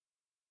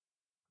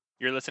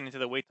You're listening to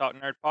the We Talk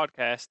Nerd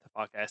podcast, a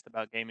podcast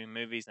about gaming,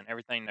 movies, and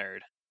everything nerd.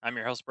 I'm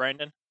your host,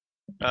 Brandon,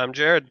 I'm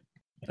Jared.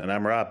 And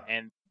I'm Rob.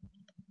 and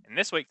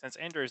this week, since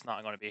Andrew's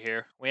not going to be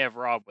here, we have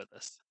Rob with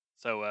us.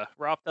 So,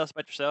 Rob, tell us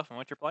about yourself and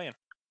what you're playing.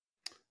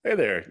 Hey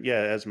there.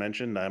 Yeah, as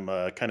mentioned, I'm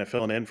kind of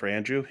filling in for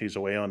Andrew. He's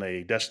away on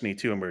a Destiny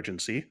 2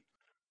 emergency.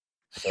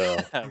 So,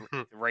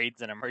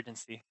 Raids and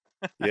emergency.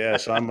 yeah,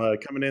 so I'm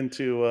coming in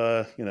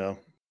to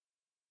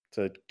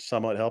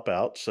somewhat help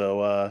out.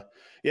 So,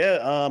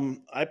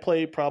 I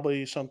play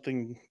probably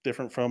something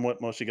different from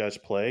what most of you guys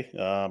play,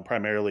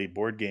 primarily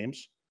board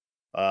games.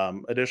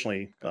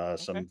 Additionally,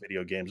 Okay. some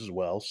video games as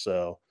well.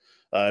 So,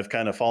 I've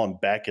kind of fallen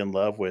back in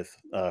love with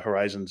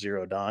Horizon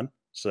Zero Dawn.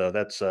 So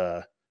that's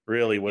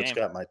really Good what's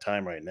game. got my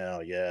time right now.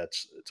 Yeah,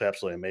 it's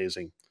absolutely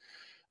amazing.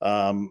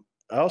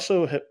 I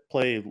also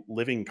play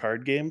living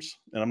card games,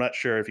 and I'm not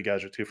sure if you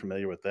guys are too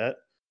familiar with that,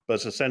 but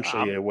it's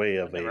essentially a way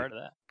I've of never a heard of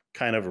that.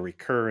 kind of a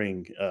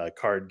recurring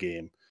card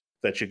game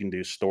that you can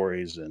do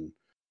stories and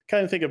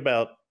kind of think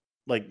about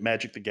like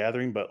Magic the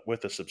Gathering, but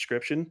with a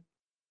subscription.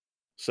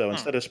 So Hmm.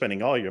 instead of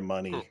spending all your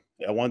money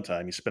at one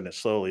time, you spend it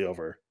slowly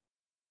over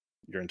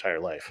your entire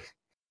life.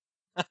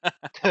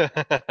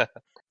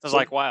 Sounds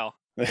like WoW.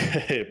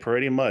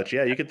 Pretty much,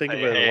 yeah. You can think of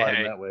it a lot in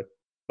Hey, that way,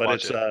 but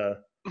watch it's it.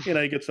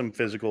 you get some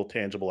physical,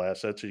 tangible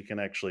assets you can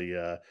actually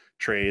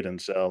trade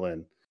and sell,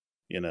 and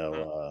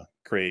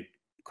create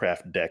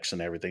craft decks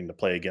and everything to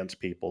play against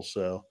people.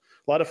 So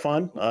a lot of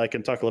fun. I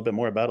can talk a little bit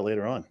more about it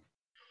later on.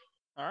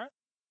 All right,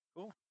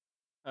 cool.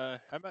 How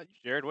about you,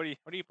 Jared? What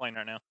are you playing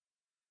right now?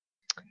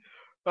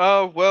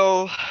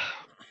 Well,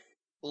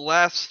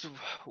 last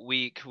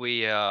week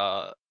we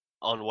on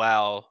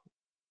WoW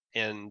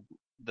in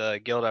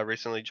the guild I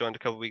recently joined a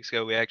couple weeks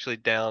ago, we actually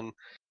down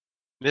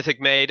Mythic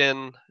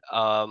Maiden.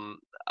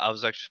 I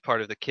was actually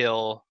part of the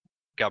kill,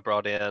 got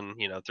brought in,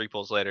 3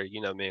 pulls later, you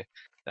know me.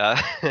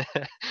 Uh,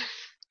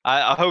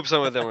 I hope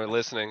some of them were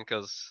listening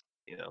because,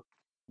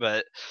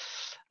 but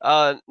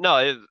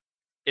no,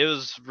 it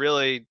was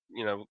really,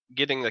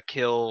 getting the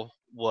kill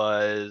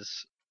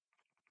was,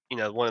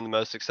 one of the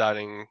most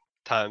exciting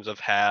times I've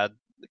had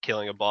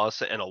killing a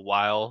boss in a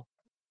while.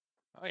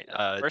 Oh yeah,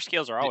 Uh, first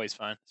kills are d- always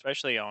fun,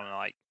 especially on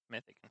like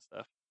Mythic and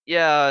stuff.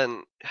 yeah,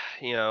 and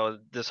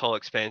this whole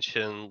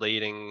expansion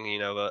leading,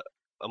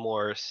 a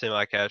more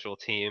semi-casual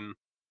team,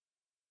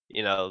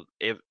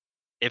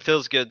 it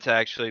feels good to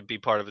actually be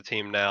part of a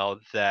team now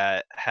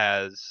that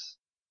has,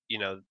 you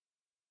know,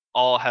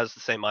 all has the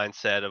same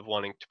mindset of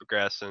wanting to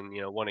progress and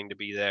wanting to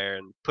be there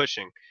and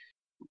pushing,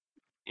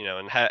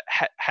 and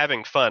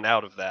having fun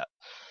out of that.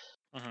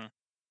 Hmm.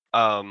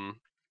 Um,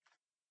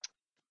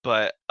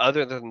 but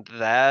other than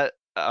that,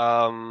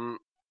 I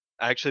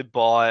actually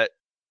bought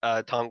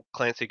Tom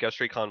Clancy Ghost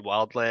Recon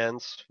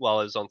Wildlands while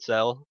it was on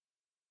sale,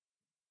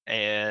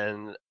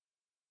 and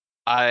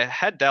I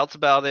had doubts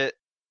about it,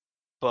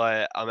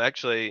 but I'm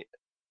actually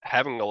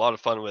having a lot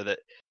of fun with it.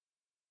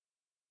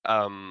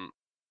 Um,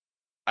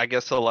 I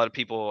guess a lot of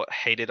people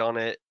hated on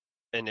it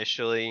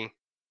initially.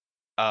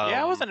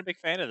 Yeah, I Um, wasn't a big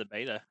fan of the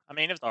beta. I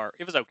mean, it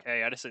was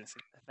okay. I just didn't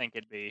think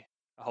it'd be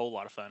a whole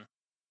lot of fun.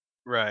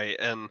 right,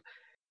 and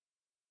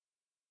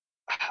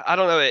I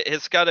don't know,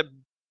 it's got a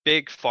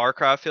big Far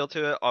Cry feel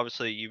to it,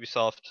 obviously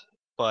Ubisoft,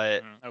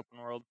 but Open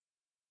world.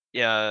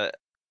 yeah,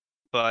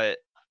 but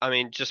I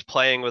mean, just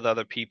playing with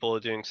other people,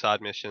 doing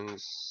side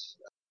missions.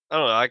 I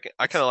don't know. I kind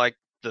It's of like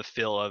the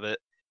feel of it.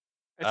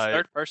 it's Uh,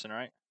 third person,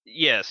 right?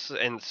 yes,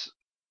 and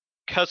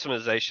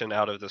customization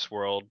out of this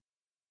world.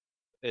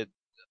 It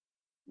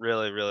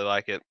really, really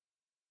like it.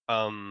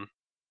 Um,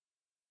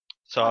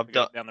 so I'll have I've to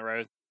done. get down the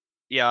road.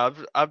 Yeah,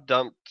 I've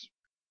dumped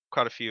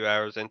quite a few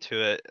hours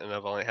into it, and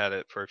I've only had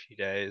it for a few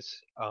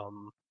days.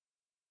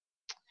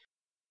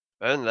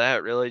 Other than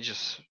that, really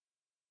just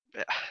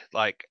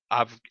like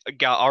I've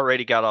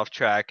already got off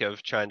track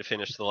of trying to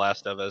finish The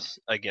Last of Us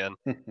again.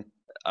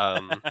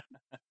 Um,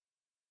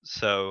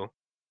 so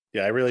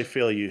Yeah, I really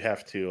feel you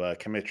have to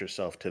commit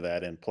yourself to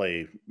that and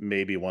play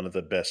maybe one of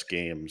the best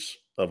games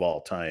of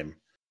all time,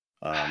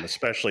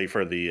 especially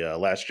for the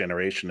last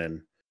generation.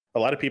 And a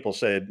lot of people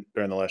said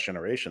during the last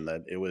generation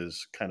that it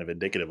was kind of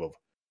indicative of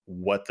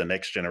what the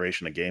next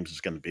generation of games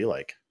is going to be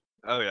like.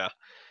 oh yeah.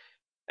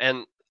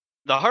 And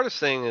the hardest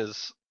thing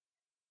is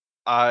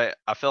I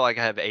feel like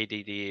I have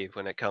ADD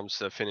when it comes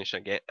to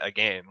finishing a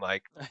game.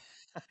 Like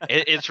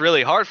it's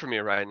really hard for me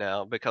right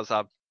now because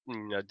I've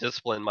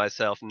disciplined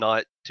myself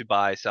not to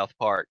buy South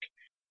Park,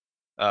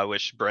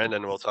 which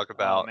Brandon will talk Oh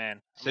about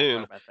man, I'm gonna talk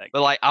soon. about that But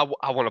game. like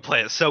I want to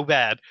play it so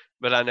bad,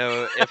 but I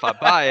know if I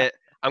buy it,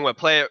 I'm gonna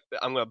play it.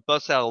 I'm gonna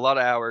bust out a lot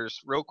of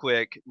hours real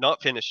quick,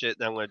 not finish it,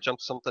 then I'm gonna jump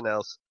to something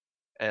else,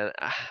 and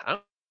I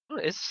don't know,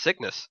 it's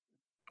sickness.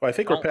 Well, I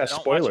think we're past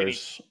Don't watch any.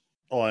 spoilers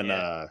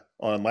Yeah,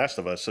 on Last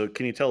of Us. So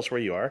can you tell us where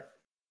you are?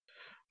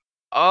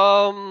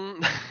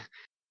 Um,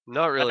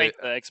 not I really.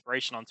 think the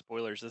expiration on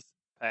spoilers is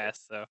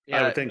past. So I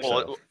Yeah, would think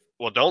so.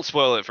 well, don't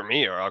spoil it for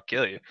me, or I'll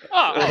kill you.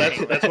 oh, Well, I that's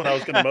mean, that's what I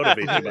was going to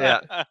motivate you by.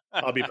 Yeah.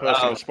 I'll be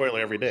posting Um, a spoiler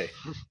every day.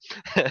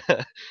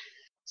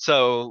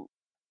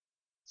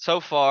 so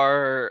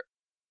far,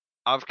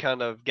 I've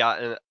kind of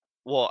gotten.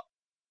 well,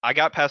 I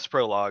got past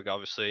prologue,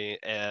 obviously,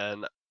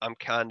 and I'm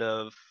kind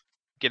of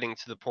getting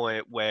to the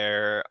point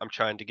where I'm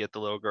trying to get the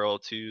little girl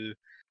to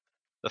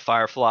the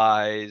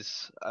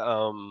fireflies.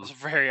 It's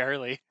very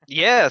early.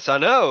 Yes, I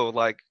know.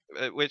 Like,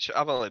 which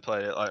I've only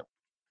played it like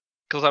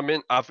because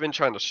I've been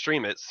trying to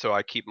stream it so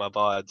I keep my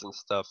VODs and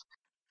stuff,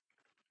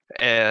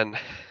 and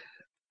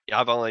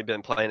I've only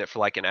been playing it for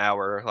like an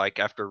hour, like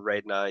after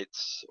raid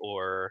nights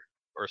or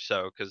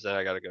so, because then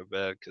I gotta go to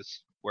bed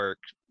because work,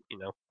 you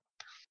know.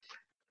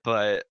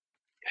 But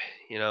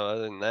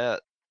other than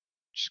that,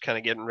 just kind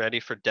of getting ready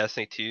for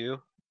Destiny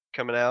 2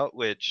 coming out,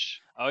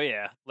 which Oh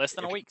yeah, less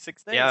than a if week,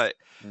 6 days. yeah,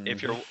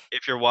 if Mhm.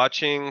 you're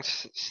watching,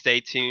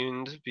 stay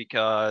tuned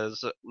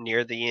because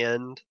near the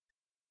end,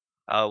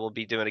 we'll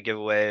be doing a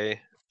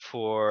giveaway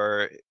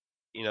for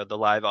the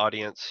live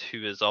audience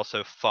who is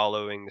also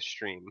following the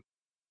stream.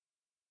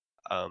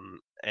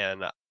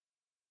 And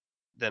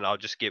then I'll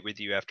just get with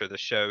you after the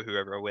show,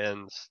 whoever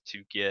wins,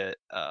 to get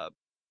I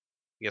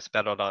guess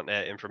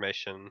Battle.net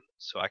information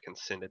so I can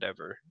send it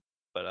over.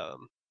 But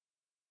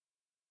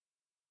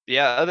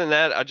yeah, other than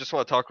that, I just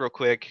want to talk real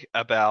quick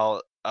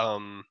about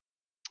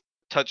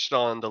touched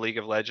on the League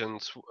of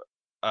Legends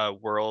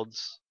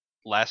Worlds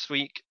last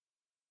week,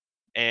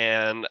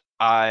 and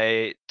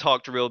I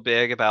talked real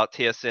big about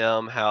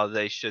TSM, how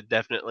they should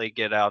definitely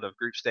get out of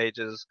group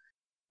stages.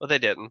 Well, they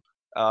didn't.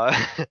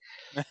 Uh,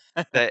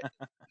 that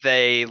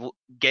they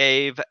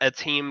gave a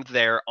team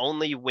their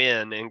only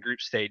win in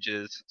group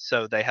stages,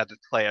 so they had to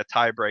play a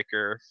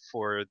tiebreaker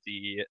for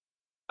the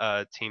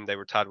team they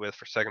were tied with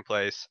for second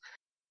place,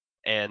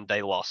 and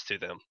they lost to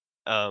them.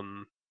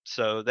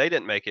 So they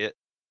didn't make it,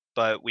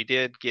 but we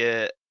did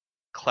get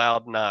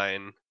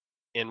Cloud9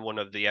 in one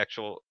of the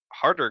actual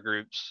harder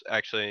groups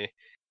actually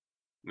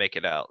make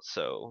it out.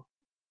 So,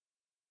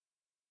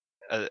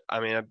 I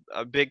mean,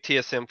 a big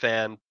TSM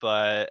fan,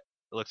 but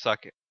it looks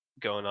like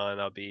going on,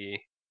 I'll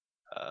be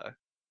uh,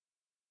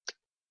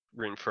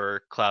 rooting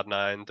for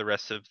Cloud9 the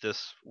rest of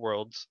this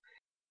Worlds.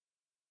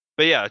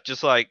 But yeah,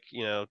 just like,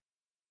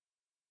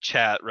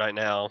 chat right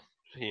now,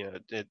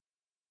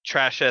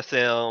 trash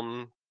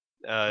SM,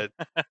 uh,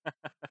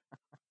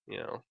 you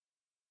know.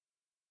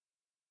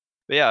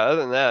 But yeah,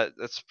 other than that,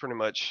 that's pretty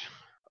much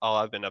all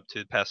I've been up to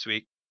the past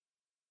week.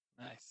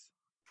 Nice.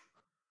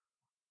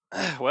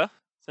 Well,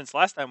 since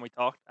last time we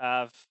talked,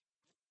 I've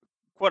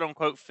quote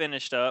unquote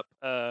finished up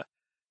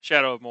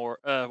Shadow of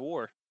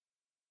War.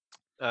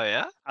 Oh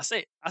yeah? I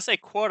say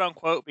quote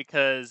unquote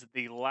because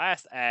the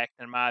last act,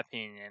 in my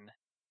opinion,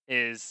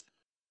 is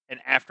an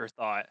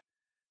afterthought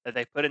that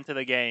they put into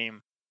the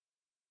game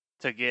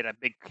to get a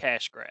big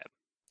cash grab.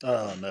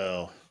 Oh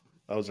no,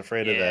 I was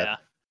afraid of Yeah. that.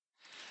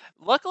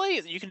 Luckily,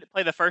 you can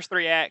play the first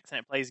 3 acts and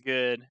it plays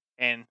good.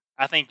 And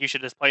I think you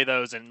should just play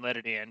those and let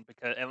it in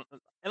because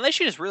unless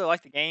you just really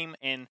like the game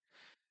and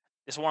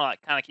just want to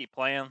like kind of keep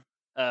playing.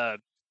 Uh,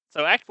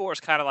 so Act 4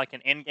 is kind of like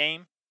an end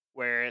game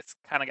where it's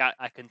kind of got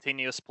a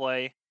continuous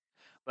play,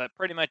 but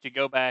pretty much you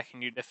go back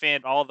and you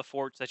defend all the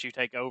forts that you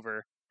take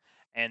over,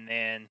 and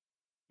then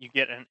you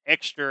get an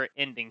extra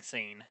ending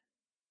scene.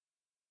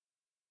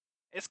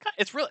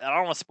 It's really, I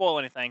don't want to spoil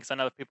anything because I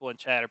know people in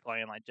chat are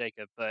playing like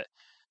Jacob, but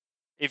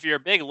if you're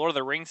a big Lord of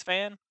the Rings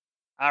fan,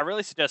 I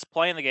really suggest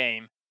playing the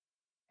game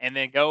and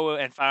then go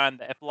and find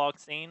the epilogue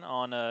scene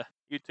on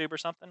YouTube or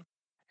something.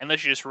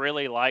 Unless you just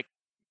really like,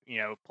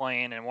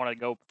 playing and want to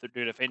go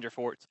through defend your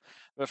forts.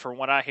 But from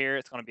what I hear,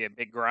 it's going to be a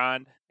big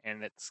grind,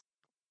 and it's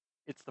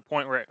the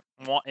point where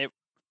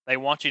they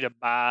want you to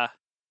buy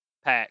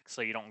packs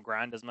so you don't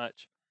grind as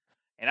much.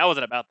 And I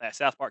wasn't about that.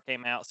 South Park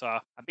came out, so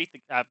I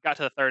got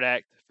to the third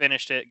act,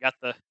 finished it,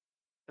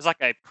 it's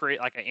like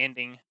like an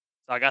ending.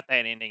 So I got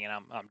that ending, and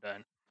I'm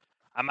done.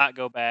 I might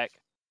go back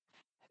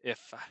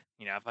if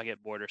if I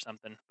get bored or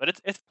something. But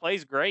it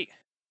plays great.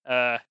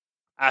 Uh,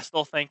 I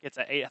still think it's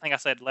an 8. I think I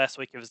said last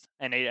week it was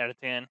an 8 out of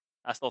 10.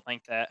 I still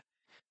think that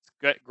it's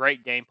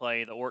great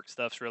gameplay. The orc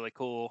stuff's really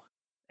cool.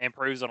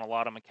 Improves on a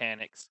lot of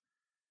mechanics.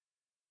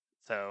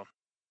 So,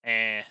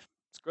 and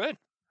it's good.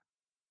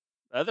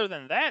 Other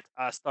than that,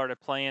 I started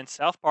playing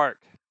South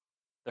Park,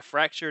 The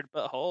Fractured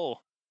But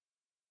Whole,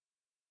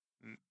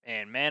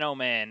 and man, oh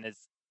man,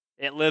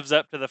 it lives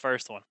up to the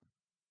first one.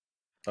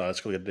 Oh,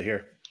 that's good to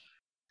hear.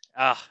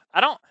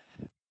 I don't.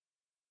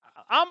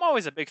 I'm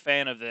always a big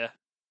fan of the.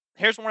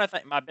 Here's one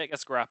of my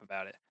biggest gripe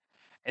about it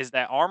is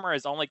that armor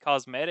is only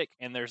cosmetic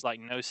and there's like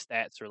no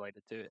stats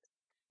related to it.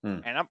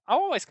 Hmm. And I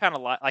always kind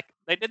of like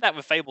they did that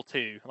with Fable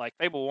 2. Like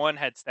Fable 1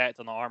 had stats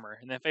on the armor,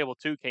 and then Fable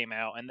 2 came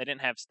out and they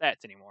didn't have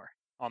stats anymore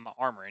on the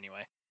armor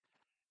anyway.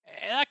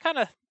 And that kind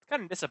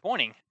of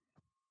disappointing.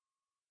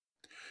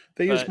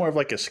 They use But more of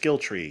like a skill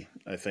tree,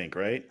 I think,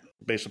 right?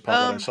 Based upon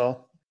what I um,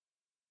 saw,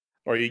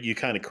 or you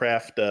kind of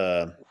craft,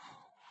 I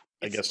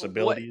it's guess,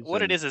 abilities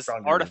what it and is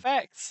stronger.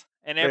 artifacts,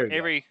 and There you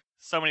go. every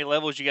so many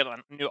levels you get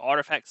a new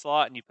artifact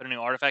slot, and you put a new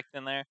artifact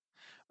in there.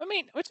 I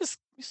mean, which is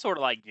sort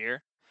of like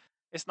gear.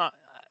 It's not.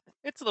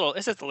 It's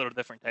just a little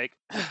different take.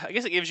 I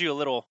guess it gives you a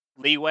little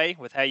leeway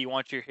with how you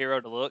want your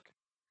hero to look.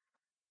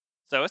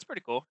 So it's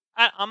pretty cool.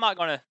 I'm not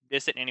gonna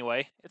diss it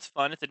anyway. It's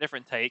fun. It's a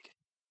different take.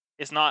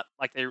 it's not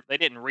like they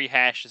didn't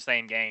rehash the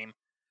same game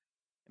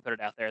and put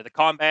it out there. The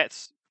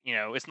combat's,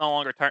 it's no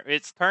longer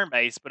it's turn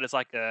based, but it's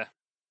like a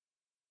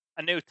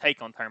new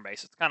take on turn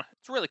based.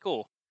 It's really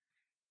cool.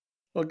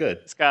 Well,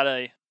 good. It's got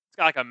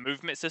like a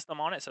movement system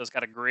on it, so it's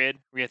got a grid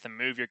where you have to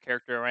move your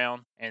character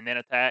around and then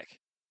attack.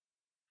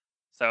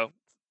 So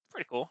it's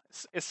pretty cool.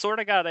 It's sort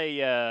of got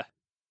a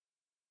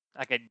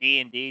like a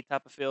D&D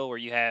type of feel where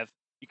you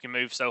can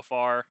move so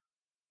far,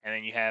 and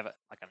then you have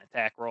like an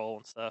attack roll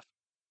and stuff.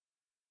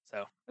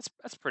 So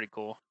that's pretty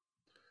cool.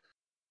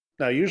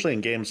 Now, usually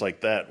in games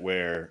like that,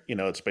 where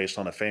it's based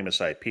on a famous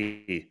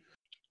IP,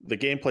 the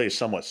gameplay is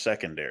somewhat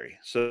secondary.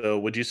 So,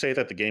 would you say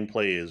that the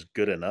gameplay is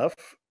good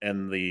enough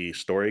and the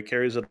story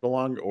carries it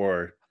along,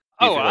 or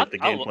do you Oh, feel like the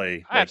I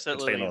gameplay can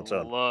stand absolutely on its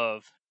own?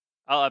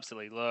 I'll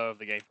absolutely love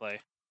the gameplay.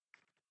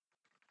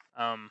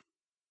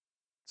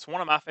 It's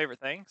one of my favorite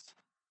things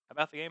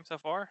about the game so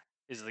far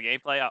is the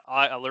gameplay.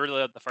 I literally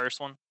love the first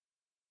one.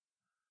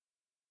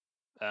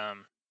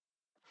 Um,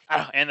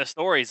 and the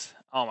stories.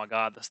 Oh my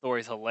god, the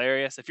story's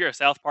hilarious. If you're a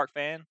South Park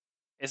fan,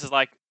 this is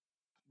like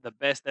the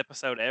best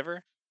episode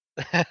ever.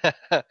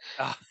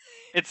 Oh,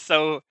 it's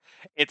so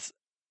it's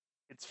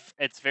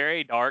it's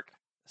very dark.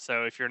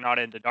 So if you're not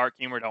into dark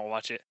humor, don't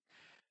watch it.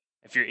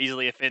 If you're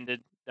easily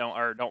offended,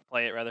 don't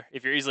play it. Rather,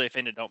 if you're easily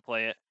offended, don't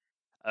play it.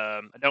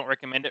 I don't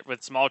recommend it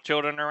with small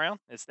children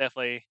around. It's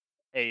definitely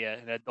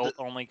an adult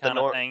only the kind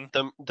of nor thing.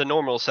 the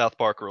normal South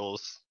Park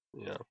rules.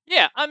 Yeah.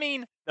 Yeah, I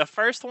mean the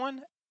first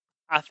one,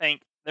 I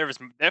think there was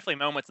definitely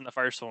moments in the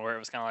first one where it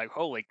was kind of like,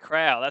 holy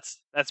crap,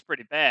 that's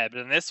pretty bad.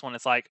 But in this one,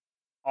 it's like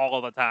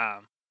all the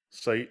time.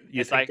 So, you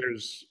It's think like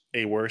there's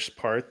a worse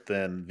part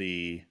than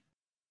the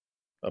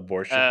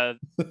abortion? uh,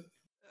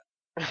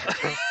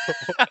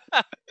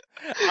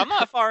 I'm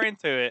not far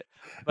into it,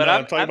 but No,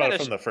 I'm talking I'm at about a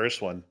from the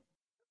first one,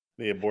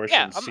 the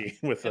yeah. abortion scene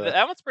with the.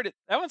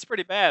 That one's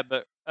pretty bad.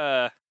 But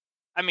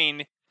I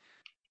mean,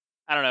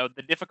 I don't know.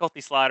 The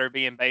difficulty slider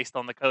being based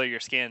on the color of your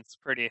skin's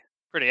pretty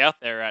out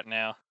there right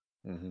now.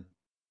 Mhm.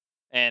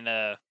 And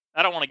I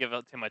don't want to give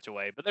too much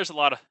away, but there's a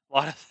lot of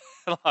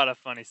a lot of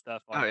funny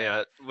stuff on Oh there.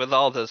 yeah, with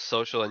all the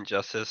social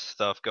injustice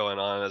stuff going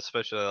on,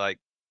 especially like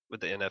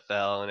with the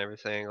NFL and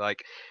everything,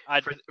 like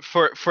I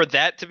for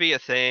that to be a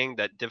thing,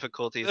 that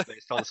difficulty is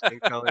based on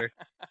skin color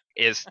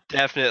is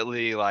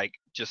definitely like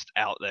just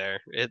out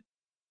there.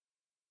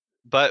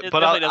 But it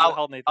but I definitely doesn't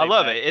hold I anything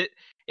love back. it.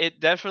 It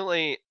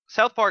definitely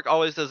South Park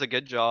always does a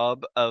good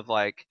job of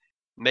like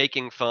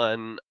making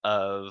fun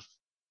of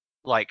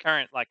like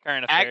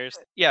Current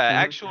affairs.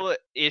 Mhm. actual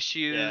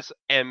Yeah, issues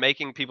and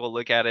making people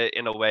look at it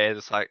in a way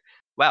that's like,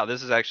 wow,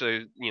 this is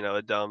actually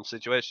a dumb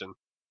situation.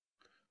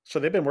 So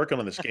they've been working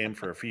on this game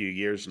for a few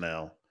years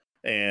now,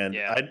 and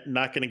yeah. I'm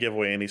not going to give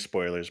away any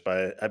spoilers,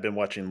 but I've been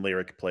watching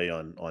Lyric play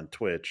on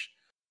Twitch,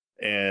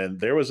 and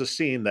there was a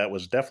scene that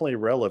was definitely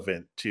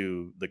relevant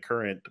to the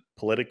current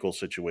political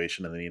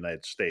situation in the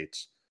United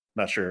States.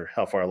 Not sure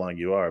how far along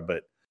you are,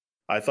 but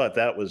I thought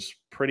that was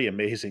pretty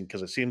amazing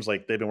because it seems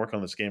like they've been working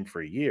on this game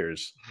for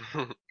years,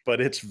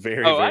 but it's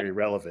very, Oh, very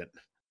relevant.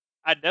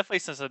 I definitely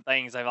seen some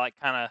things I like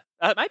kind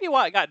of maybe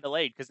why it got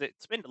delayed because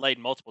it's been delayed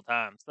multiple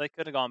times. They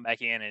could have gone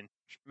back in and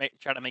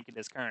try to make it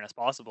as current as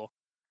possible.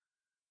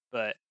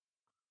 But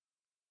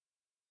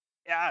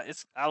yeah,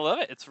 I love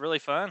it. It's really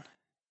fun.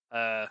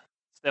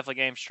 It's definitely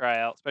games to try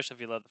out, especially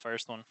if you love the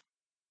first one.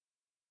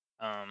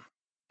 Um,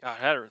 God,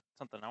 I had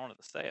something I wanted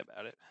to say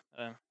about it.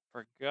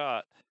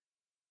 Forgot.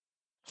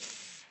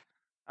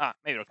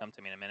 Maybe it'll come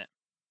to me in a minute.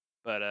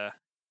 But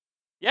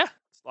yeah,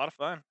 it's a lot of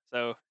fun.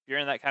 So if you're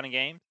in that kind of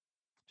game,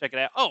 check it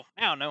out. Oh,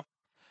 now no.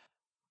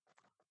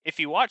 If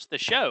you watch the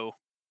show,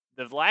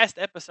 the last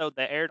episode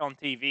that aired on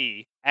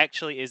TV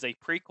actually is a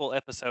prequel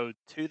episode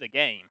to the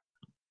game.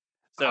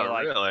 Oh, So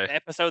like really? the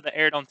episode that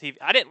aired on TV,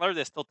 I didn't learn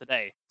this till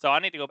today, so I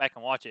need to go back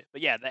and watch it.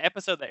 But yeah, the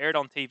episode that aired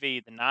on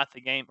TV the night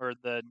the game or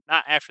the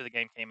night after the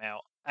game came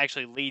out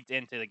actually leads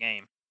into the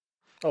game.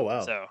 Oh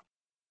wow, So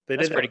they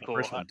that's did that pretty with the cool.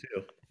 first one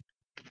too.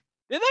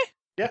 Did they?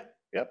 Yeah,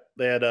 yep.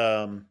 They had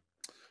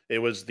it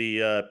was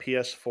the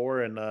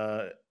PS4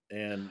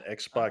 and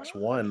Xbox Ah,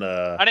 One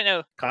I didn't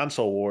know.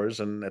 console wars,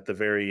 and at the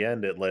very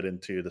end, it led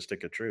into the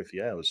Stick of Truth.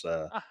 Yeah, it was.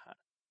 Ah,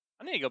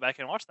 I need to go back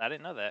and watch that. I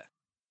didn't know that.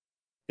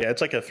 Yeah,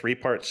 it's like a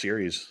 3-part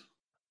series.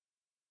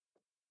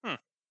 Hmm.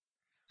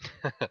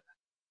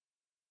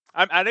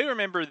 I do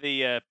remember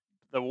the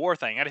war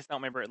thing. I just don't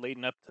remember it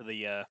leading up to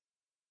the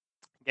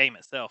game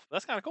itself.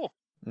 That's kind of cool.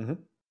 Hmm.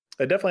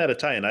 It definitely had a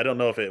tie-in. I don't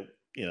know if it.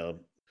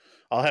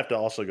 I'll have to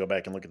also go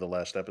back and look at the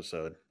last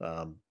episode.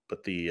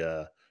 But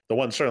the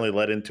one certainly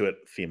led into it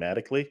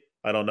thematically.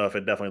 I don't know if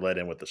it definitely led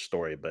in with the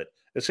story, but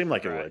it seemed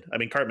like it Right. would. I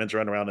mean, Cartman's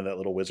running around in that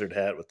little wizard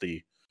hat with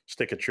the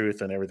Stick of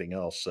Truth and everything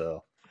else,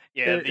 so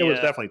Yeah, it was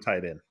definitely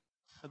tied in.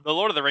 the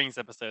Lord of the Rings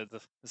episodes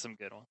is some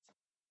good ones.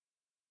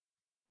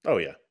 Oh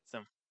yeah.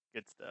 Some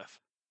good stuff.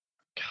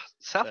 God,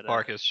 South But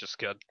Park is just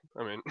good.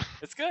 I mean,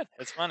 it's good.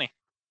 It's funny.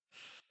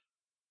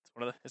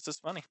 It's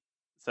just funny.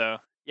 So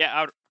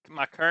yeah,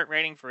 my current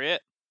rating for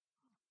it,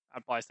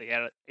 I'd probably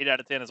say 8 out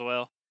of 10 as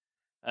well.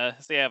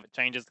 See how it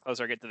changes the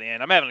closer I get to the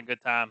end. I'm having a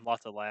good time.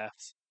 Lots of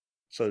laughs.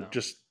 So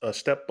just a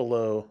step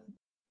below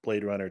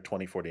Blade Runner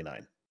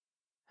 2049.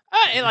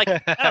 And like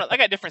I don't know, I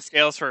got different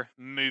scales for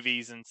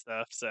movies and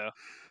stuff. So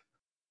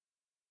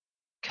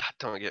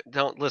God,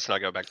 don't listen. I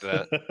go back to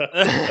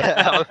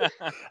that.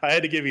 I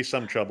had to give you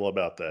some trouble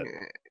about that.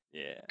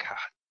 yeah.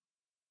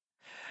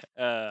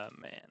 God.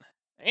 Man.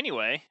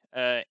 Anyway,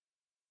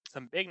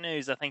 some big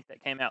news I think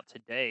that came out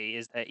today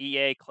is that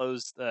EA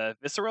closed the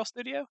Visceral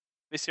Studio.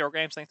 Visceral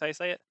Games, I think they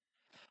say it.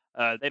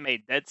 They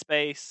made Dead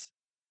Space.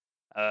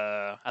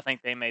 I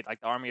think they made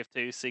like the Army of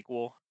Two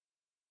sequel,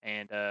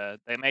 and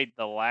they made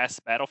the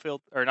last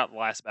Battlefield, or not the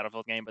last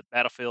Battlefield game, but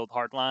Battlefield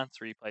Hardlines,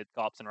 where you played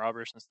cops and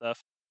robbers and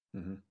stuff.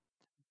 Mm-hmm.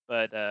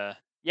 But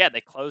yeah,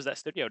 they closed that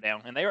studio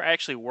down, and they were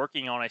actually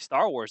working on a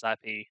Star Wars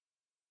IP.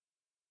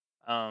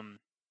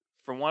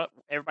 From what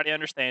everybody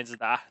understands, is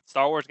the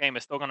Star Wars game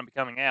is still going to be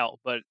coming out,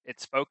 but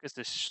its focus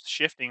is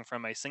shifting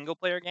from a single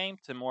player game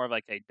to more of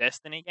like a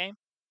Destiny game.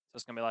 So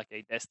it's going to be like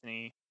a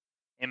Destiny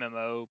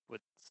MMO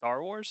with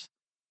Star Wars.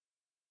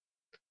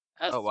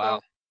 Oh wow!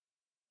 So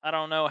I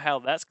don't know how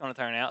that's going to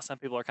turn out. Some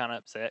people are kind of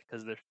upset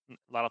because a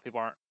lot of people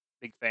aren't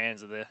big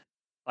fans of the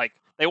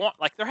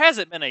there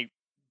hasn't been a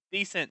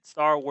decent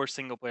Star Wars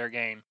single player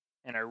game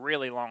in a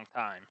really long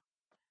time,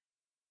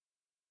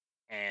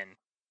 and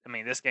I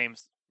mean this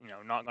game's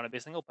not going to be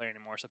a single player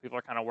anymore. So people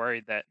are kind of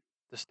worried that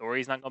the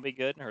story's not going to be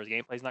good or his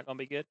gameplay's not going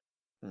to be good.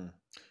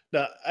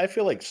 Now, I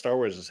feel like Star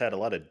Wars has had a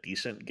lot of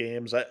decent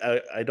games.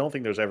 I don't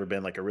think there's ever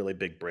been like a really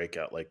big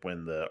breakout, like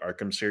when the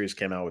Arkham series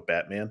came out with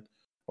Batman,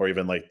 or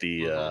even like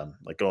the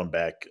like going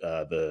back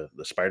the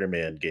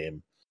Spider-Man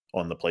game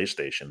on the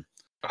PlayStation.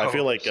 I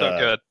feel like so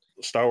good.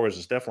 Star Wars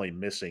is definitely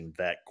missing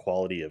that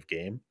quality of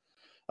game.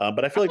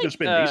 But I feel I like there's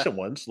think, been decent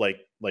ones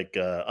like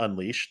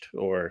Unleashed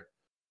or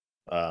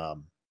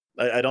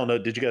I don't know.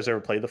 Did you guys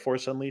ever play The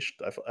Force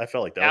Unleashed? I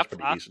felt like that was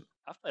pretty decent.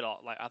 I've played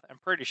all I'm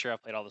pretty sure I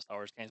played all the Star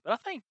Wars games, but I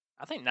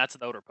think Knights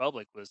of the Old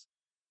Republic was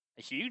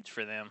huge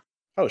for them.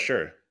 Oh,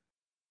 sure.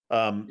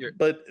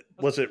 But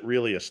was it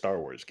really a Star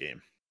Wars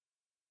game?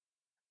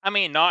 I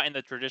mean, not in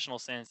the traditional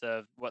sense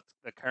of what's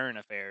the current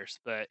affairs,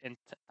 but in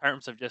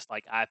terms of just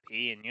like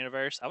IP and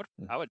universe,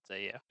 I would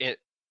say yeah.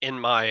 In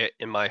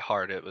my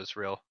heart, it was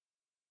real.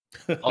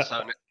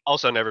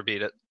 Also never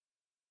beat it.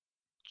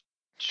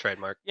 It's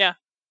trademark. Yeah,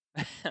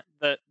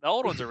 the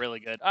old ones are really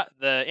good.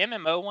 The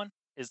MMO one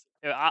is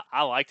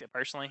I liked it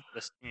personally.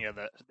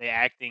 The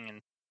acting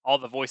and all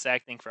the voice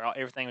acting for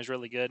everything was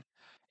really good.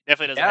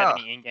 Definitely doesn't have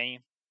any in game.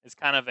 It's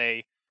kind of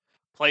a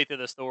play through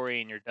the story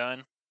and you're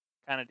done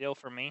kind of deal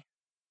for me.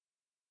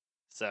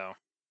 So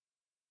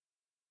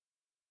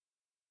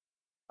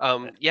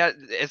yeah,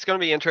 it's going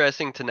to be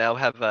interesting to now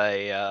have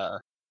a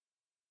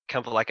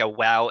kind of like a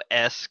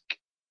WoW-esque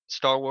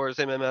Star Wars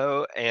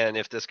MMO, and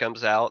if this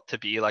comes out to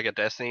be like a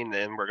Destiny,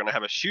 then we're going to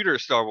have a shooter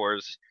Star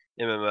Wars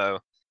MMO.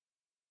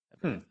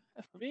 It'll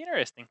be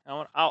interesting.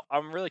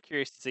 I'm really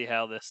curious to see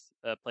how this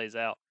plays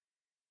out.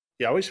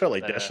 Yeah, I always felt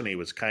like Destiny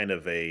was kind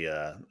of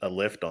a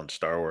lift on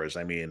Star Wars.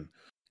 I mean,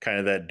 kind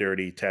of that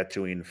dirty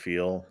Tatooine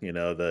feel,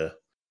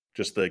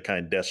 the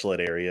kind of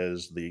desolate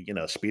areas, the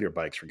speeder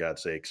bikes for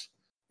God's sakes.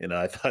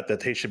 I thought that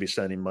they should be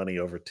sending money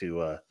over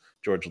to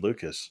George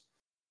Lucas,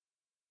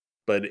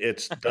 but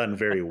it's done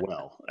very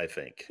well, I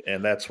think,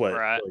 and that's what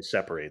really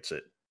separates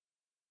it.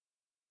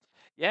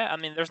 Yeah, I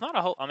mean, there's not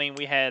a whole. I mean,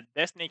 we had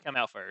Destiny come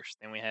out first,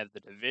 then we had The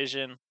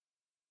Division,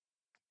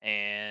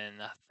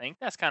 and I think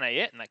that's kind of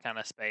it in that kind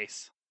of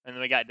space. And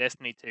then we got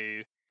Destiny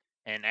 2,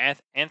 and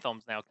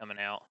Anthem's now coming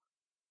out,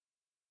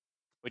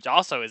 which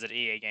also is an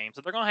EA game.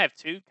 So they're gonna have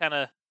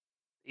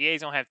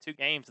EA's gonna have two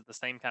games of the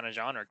same kind of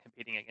genre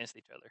competing against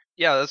each other.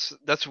 Yeah,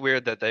 that's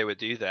weird that they would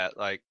do that.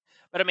 Like,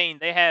 but I mean,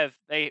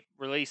 they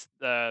released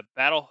the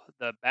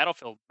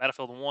Battlefield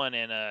 1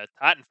 and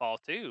Titanfall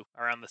 2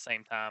 around the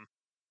same time,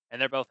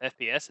 and they're both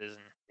FPSs.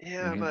 And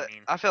yeah, but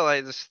I feel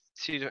like this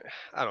two.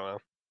 I don't know.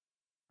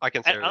 I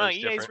consider those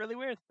EA's different. really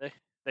weird.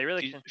 They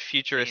really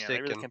futuristic.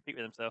 They really compete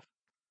with themselves.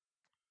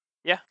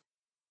 Yeah.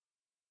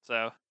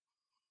 So.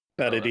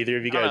 Now, did either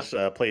of you guys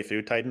play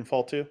through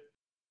Titanfall 2?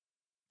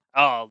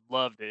 Oh,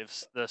 loved it.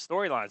 The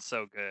storyline's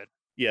so good.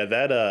 Yeah,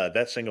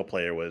 that single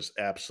player was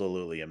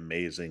absolutely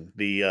amazing.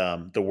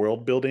 The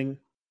world building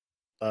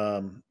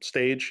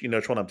stage, you know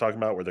which one I'm talking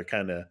about, where they're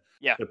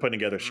putting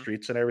together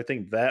streets and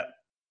everything.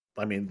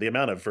 I mean, the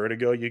amount of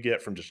vertigo you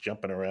get from just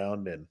jumping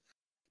around and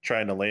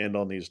trying to land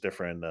on these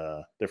different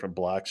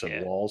blocks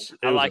and walls.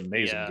 It was an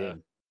amazing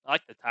game. I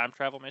like the time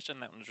travel mission.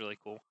 That one's really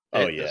cool.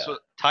 Oh yeah,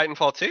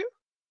 Titanfall 2.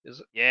 Is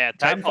it? Yeah,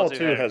 Titanfall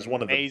 2 has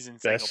one of the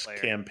best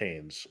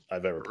campaigns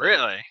I've ever played.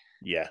 Really?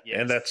 Yeah, yes.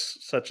 And that's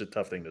such a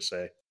tough thing to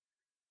say.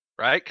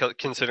 Right?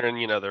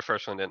 Considering, their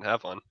first one didn't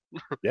have one.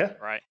 Yeah.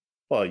 Right.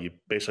 Well, you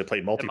basically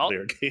play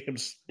multiplayer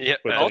games with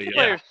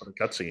multiplayer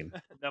a cutscene.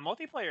 The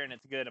multiplayer in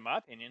it's good, in my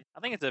opinion. I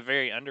think it's a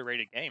very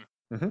underrated game.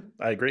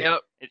 I agree. Yeah,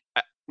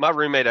 my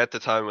roommate at the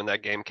time when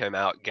that game came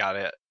out got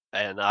it,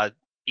 and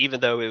even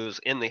though it was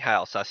in the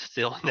house, I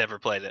still never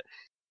played it.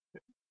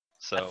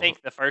 So I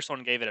think the first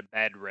one gave it a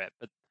bad rep,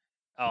 but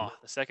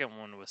the second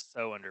one was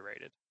so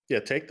underrated. Yeah,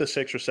 take the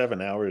 6 or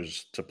 7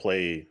 hours to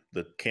play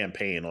the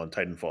campaign on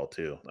Titanfall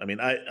 2. I mean,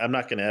 I'm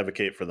not gonna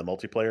advocate for the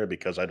multiplayer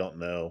because I don't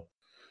know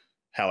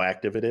how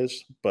active it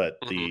is, but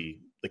Mhm.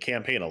 the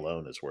campaign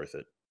alone is worth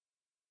it.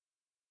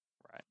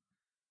 Right.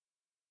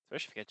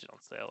 Especially if you get it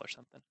on sale or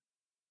something.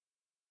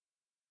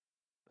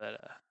 But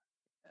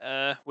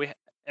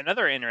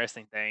another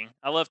interesting thing.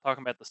 I love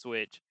talking about the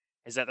Switch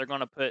is that they're going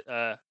to put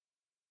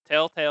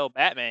Telltale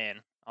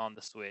Batman on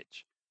the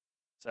Switch.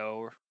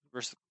 So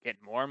we're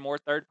getting more and more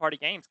third-party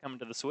games coming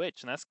to the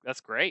Switch, and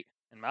that's great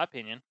in my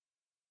opinion.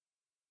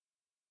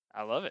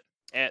 I love it.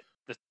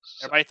 So,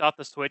 Everybody thought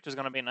the Switch was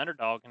going to be an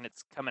underdog, and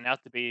it's coming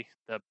out to be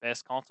the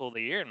best console of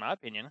the year in my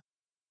opinion.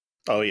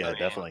 Oh I yeah, mean,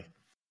 definitely.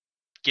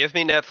 give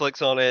me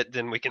Netflix on it,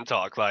 then we can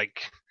talk.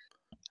 Like,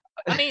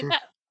 I mean,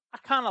 I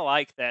kind of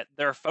like that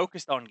they're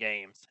focused on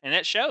games, and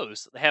it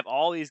shows. They have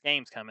all these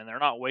games coming. They're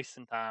not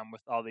wasting time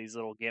with all these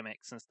little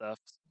gimmicks and stuff.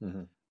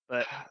 hmm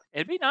But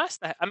it'd be nice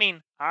to. I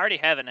mean, I already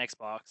have an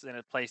Xbox and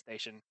a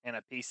PlayStation and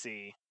a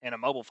PC and a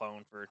mobile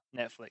phone for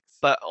Netflix.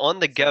 but on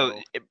the go,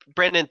 So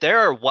Brendan, there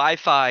are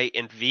Wi-Fi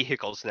in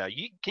vehicles now.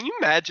 Can you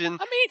imagine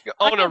I mean, you're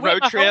I on a can whip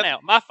road my phone trip?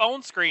 out. My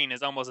phone screen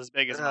is almost as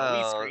big as my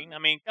Wii Uh, screen. I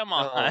mean, come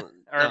on,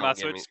 or my don't give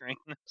Switch me. screen.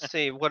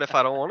 See, what if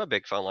I don't want a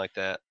big phone like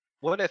that?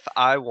 What if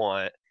I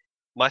want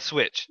my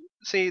Switch?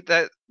 See,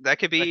 that could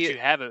But be. you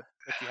have a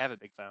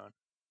big phone.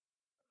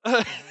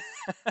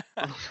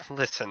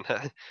 Listen,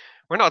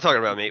 we're not talking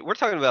about me. We're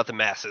talking about the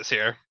masses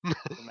here.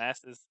 The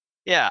masses.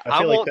 Yeah, I I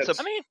feel like want to that's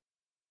I mean,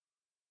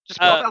 just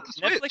build out the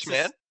Switch, Netflix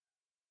man. is.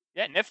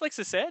 Yeah, Netflix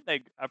has said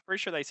I'm pretty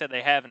sure they said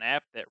they have an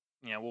app that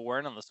will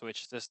run on the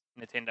Switch. It's just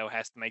Nintendo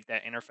has to make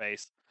that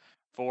interface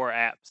for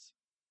apps.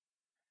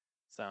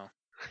 So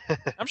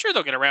I'm sure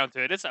they'll get around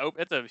to it. It's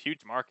a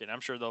huge market. I'm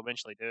sure they'll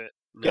eventually do it.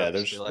 yeah,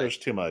 Nope, too late. there's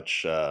too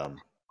much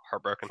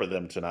Heartbroken. for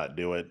them to not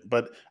do it.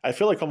 But I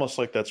feel like almost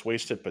like that's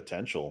wasted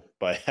potential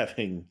by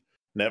having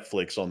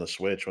Netflix on the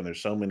Switch when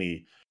there's so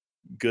many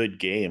good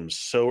games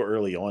so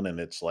early on in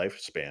its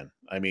lifespan.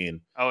 I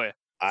mean, Oh yeah.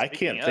 I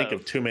Speaking can't think of,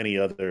 of too many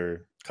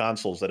other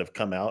consoles that have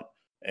come out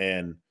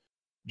and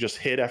just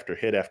hit after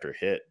hit after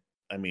hit.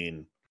 I mean,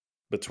 right?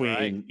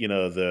 between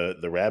the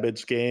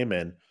Rabbids game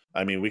and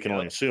I mean we can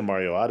only Yep. assume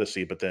Mario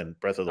Odyssey, but then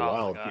Breath of the Oh my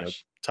Wild,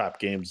 gosh. top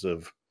games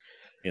of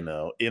in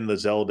the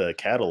Zelda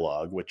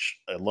catalog, which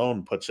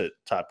alone puts it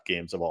top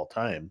games of all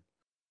time.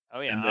 Oh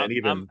yeah. And then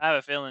even I have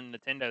a feeling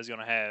Nintendo's going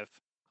to have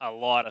a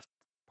lot of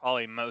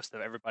probably most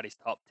of everybody's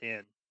top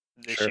 10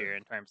 this sure, year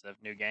in terms of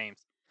new games.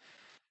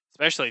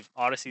 Especially if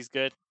Odyssey's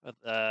good.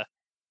 But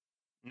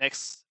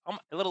next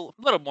a little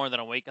more than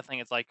a week. I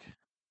think it's like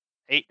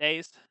 8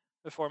 days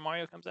before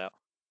Mario comes out.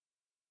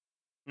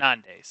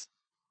 9 days.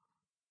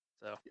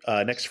 So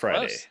next it's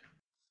Friday. close.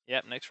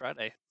 Yep, next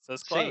Friday. So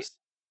it's See, close.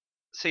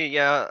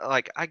 yeah,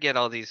 like I get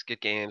all these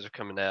good games are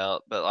coming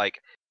out, but like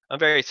I'm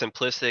very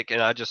simplistic,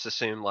 and I just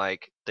assume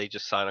like they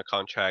just sign a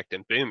contract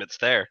and boom, it's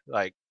there.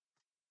 Like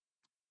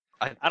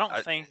I don't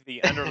I think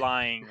the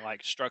underlying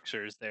like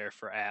structure is there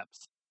for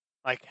apps.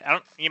 Like I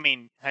don't. You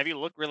mean have you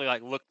looked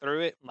through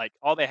it? Like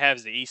all they have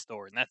is the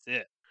e-store and that's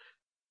it.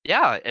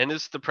 yeah, and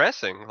it's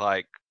depressing.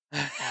 Like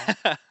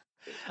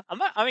I'm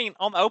not. I mean,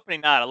 on the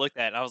opening night, I looked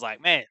at it and I was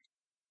like, man,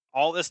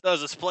 all this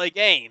does is play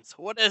games.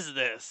 What is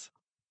this?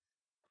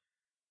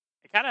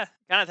 It kind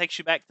of takes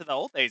you back to the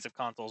old days of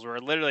consoles, where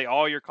literally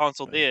all your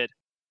console Right. did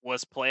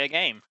was play a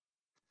game.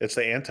 It's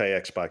the anti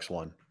Xbox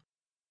One.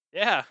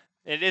 Yeah,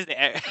 it is.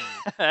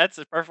 That's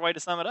the perfect way to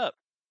sum it up.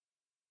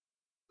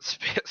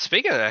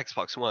 speaking of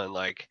Xbox One,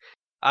 like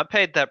I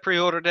paid that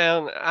pre-order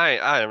down. I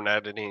haven't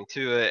added anything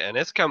to it, and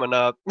it's coming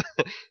up.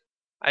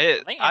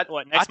 I think I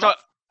next thought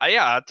month.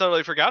 yeah, I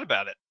totally forgot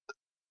about it.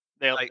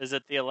 Like Is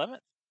it the 11th?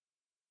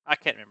 I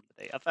can't remember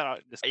the date. I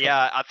thought this.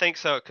 yeah, I think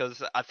so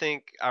because I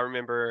think I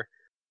remember.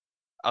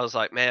 I was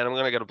like, man, I'm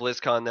gonna go to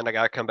BlizzCon, then I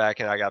gotta come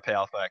back and I gotta pay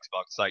off my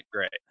Xbox. It's like,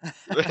 great.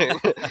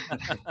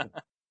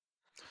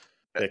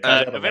 It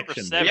comes out November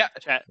election 7th. day. yeah.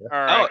 Chat Yeah.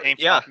 or Oh, GameStop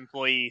yeah.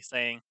 employee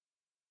saying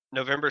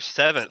November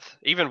 7th.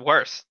 Even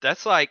worse.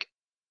 That's like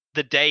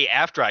the day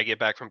after I get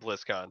back from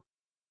BlizzCon.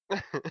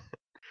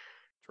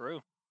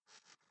 true.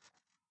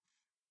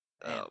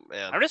 Man, Oh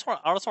man. I just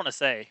want to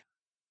say,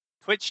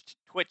 Twitch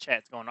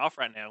chat's going off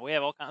right now. We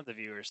have all kinds of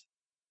viewers.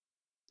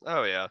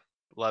 Oh yeah.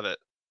 Love it.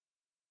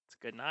 It's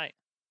a good night.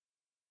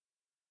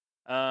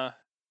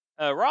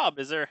 Rob,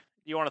 do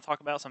you want to talk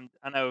about some?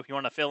 I know you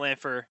want to fill in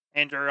for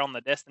Andrew on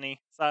the Destiny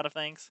side of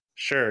things.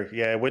 Sure.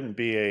 Yeah, it wouldn't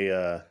be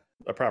a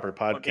proper Would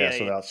be podcast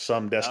a without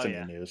some Destiny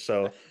yeah. news.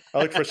 So I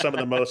look for some of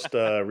the most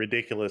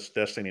ridiculous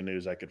Destiny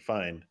news I could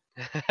find.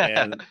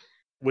 And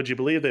would you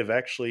believe they've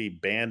actually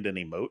banned an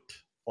emote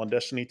on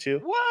Destiny 2?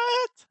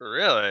 What?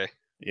 Really?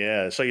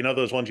 Yeah. So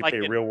those ones you Like pay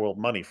real world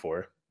money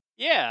for.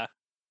 yeah.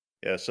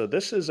 Yeah. So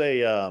this is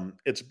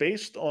it's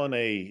based on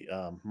a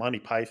Monty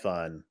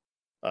Python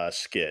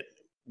skit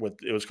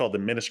it was called the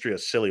Ministry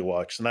of Silly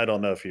Walks, and I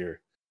don't know if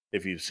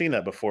you've seen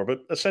that before,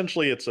 but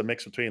essentially it's a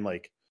mix between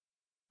like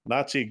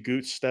Nazi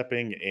goose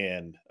stepping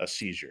and a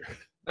seizure.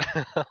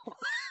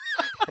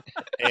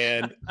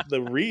 And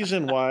the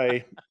reason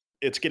why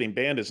it's getting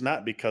banned is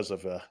not because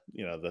of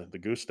the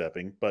goose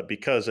stepping, but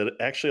because it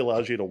actually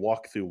allows you to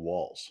walk through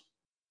walls.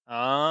 So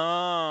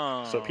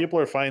Oh, people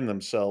are finding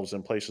themselves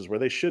in places where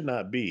they should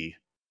not be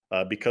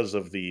because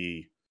of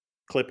the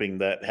clipping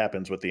that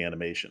happens with the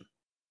animation.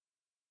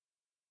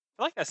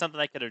 I feel like that's something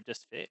they could have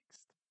just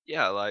fixed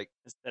Yeah, like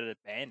instead of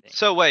banning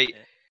so. Wait,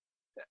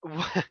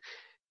 it.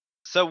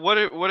 so what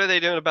are they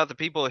doing about the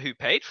people who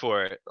paid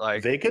for it?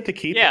 Like, They get to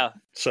keep Yeah. it.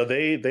 So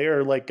they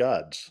are like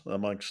gods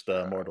amongst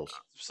mortals.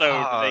 So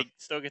do they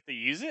still get to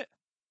use it?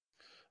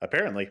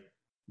 Apparently,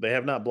 they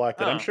have not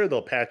blocked it. I'm Oh. sure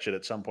they'll patch it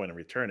at some point and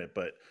return it.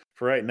 But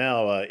for right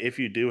now, if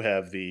you do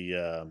have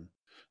the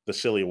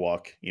silly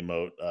walk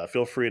emote,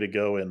 feel free to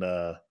go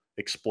and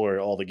explore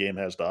all the game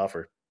has to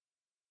offer.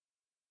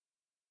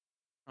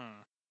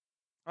 Hmm.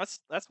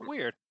 That's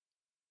weird.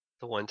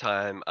 the one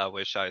time I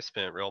wish I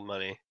spent real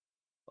money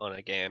on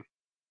a game. Is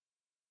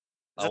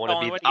I that want the to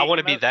only be way to I get want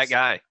to be that emotes?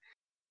 guy.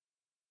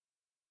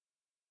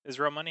 Is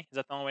real money? Is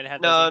that the only way to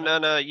have those No,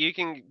 emotes? no. You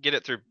can get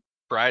it through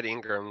Bride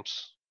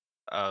Ingram's.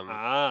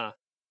 Ah.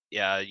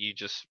 Yeah, you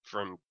just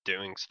from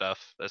doing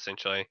stuff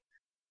essentially.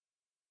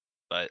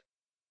 But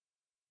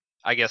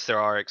I guess there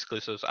are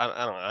exclusives. I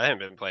don't know. I haven't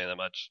been playing that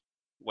much.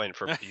 Waiting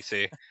for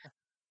PC.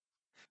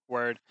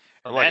 Word.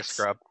 I'm And like a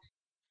scrub.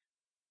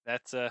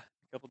 That's a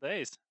couple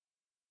days.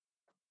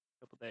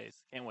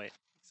 Can't wait.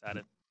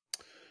 Excited.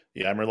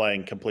 Yeah, I'm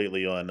relying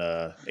completely on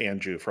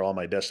Andrew for all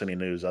my Destiny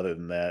news. Other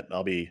than that,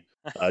 I'll be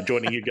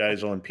joining you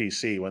guys on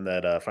PC when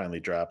that finally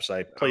drops.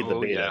 I played the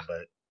Oh, beta, yeah.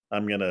 but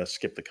I'm gonna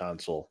skip the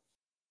console.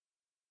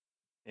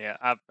 Yeah,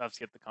 I've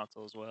skipped the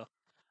console as well.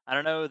 I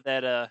don't know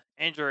that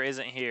Andrew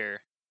isn't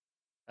here.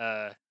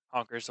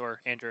 Honkers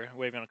or Andrew,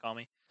 whatever you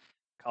want to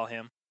call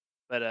him.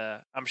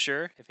 But I'm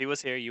sure if he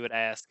was here, you would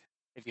ask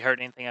if you heard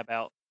anything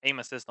about aim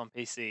assist on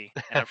PC,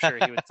 and I'm sure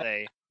he would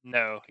say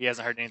no, he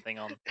hasn't heard anything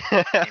on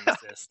aim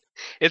assist.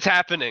 It's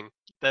happening.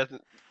 I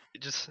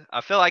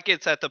feel like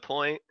it's at the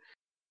point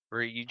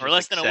where you Or just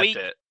less than a accept week.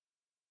 it.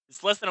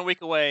 It's less than a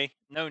week away.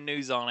 No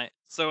news on it,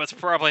 so it's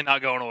probably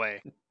not going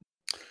away.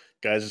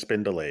 Guys, it's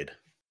been delayed.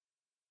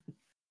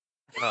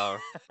 Oh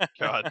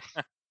God!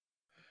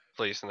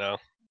 Please no.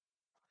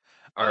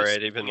 Oh,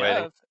 Already been speaking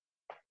waiting. of,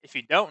 if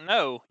you don't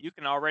know, you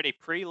can already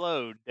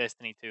preload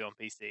Destiny 2 on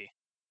PC.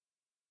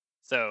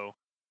 So,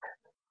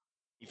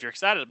 if you're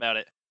excited about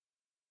it,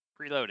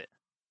 preload it.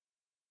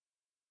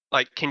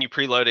 Like, can you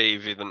preload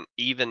it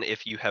even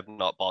if you have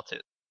not bought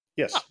it?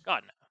 Yes. Oh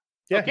God, no.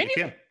 Yeah, can you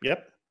can.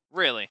 Yep.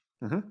 Really?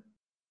 Mm-hmm.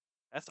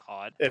 That's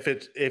odd.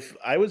 If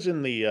I was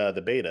in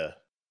the beta,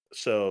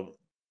 so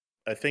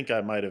I think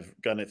I might have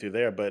gotten it through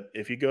there. But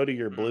if you go to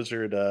your Mhm.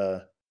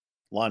 Blizzard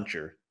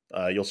launcher,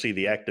 you'll see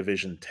the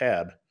Activision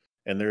tab,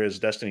 and there is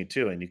Destiny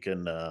 2, and you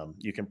can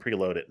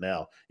preload it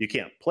now. You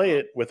can't play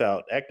it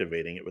without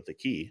activating it with the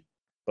key,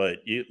 but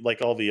you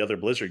like all the other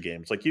Blizzard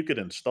games, like you could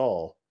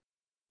install,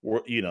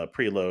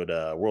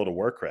 preload World of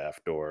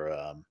Warcraft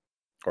or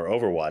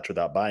Overwatch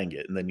without buying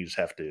it, and then you just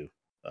have to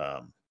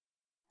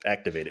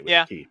activate it with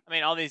Yeah, a key. I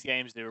mean, all these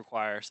games do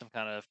require some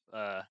kind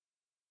of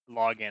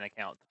login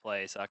account to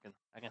play, so I can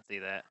see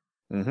that.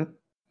 Mm-hmm.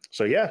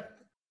 So yeah,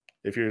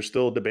 if you're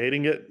still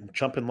debating it,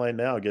 jump in line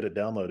now, get it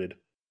downloaded.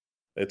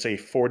 It's a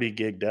 40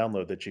 gig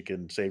download that you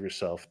can save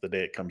yourself the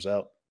day it comes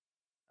out.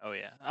 Oh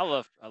yeah, I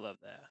love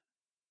that.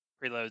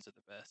 Preloads are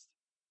the best.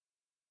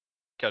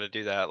 Got to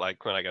do that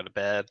like when I go to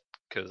bed,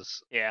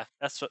 because Yeah,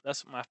 that's what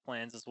my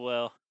plans as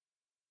well.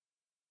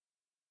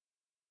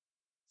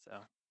 So,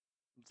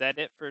 is that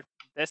it for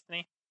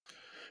Destiny?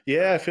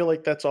 Yeah, I feel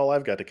like that's all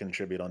I've got to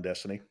contribute on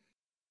Destiny.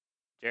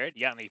 Jared,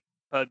 you got any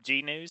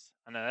PUBG news?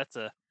 I know that's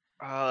a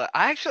I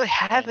actually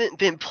haven't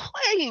been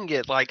playing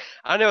it. Like,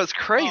 I know it's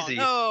crazy.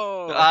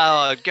 Oh, no.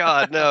 Oh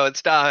God, no,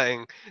 it's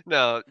dying.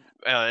 No,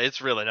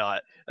 it's really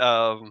not.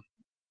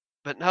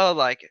 But no,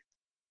 like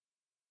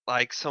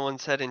someone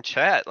said in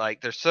chat,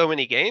 like there's so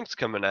many games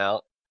coming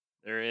out,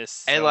 There is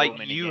so and like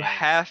many you games.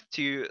 have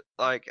to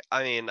like.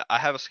 I mean, I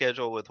have a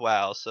schedule with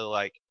WoW, so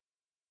like,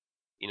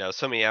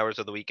 so many hours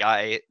of the week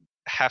I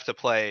have to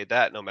play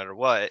that no matter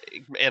what,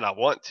 and I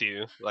want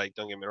to. Like,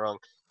 don't get me wrong.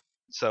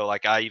 So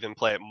like, I even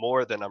play it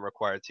more than I'm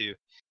required to,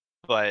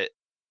 but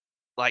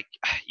like,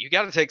 you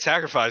got to take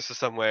sacrifices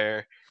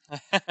somewhere,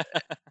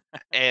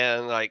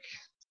 and like,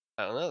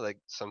 I don't know, like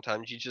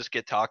sometimes you just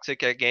get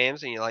toxic at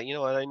games, and you're like, you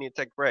know what, I need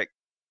to take a break.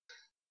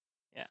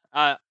 Yeah,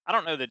 I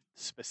don't know the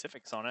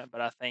specifics on it, but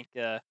I think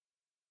the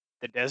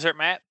desert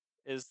map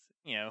is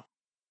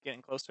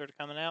getting closer to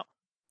coming out.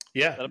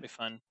 Yeah, That'll be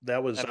fun. I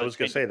was Have a going to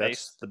change say of that's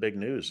pace. the big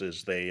news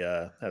is they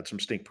had some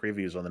sneak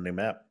previews on the new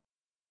map.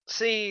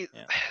 See,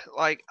 Yeah.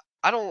 like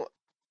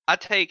I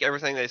take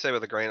everything they say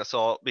with a grain of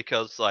salt,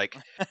 because like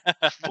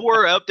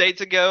 4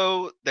 updates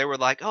ago they were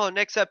like, oh,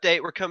 next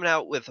update we're coming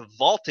out with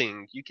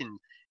vaulting. You can,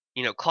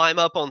 climb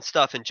up on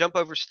stuff and jump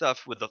over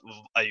stuff with a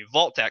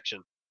vault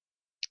action.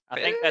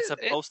 I think that's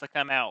supposed to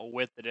come out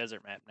with the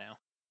desert map now.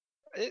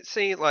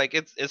 See, like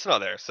it's not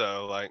there,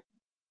 so like,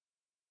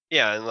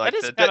 yeah, and like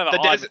That is kind of an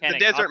odd the mechanic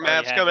desert not to already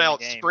maps have come in the out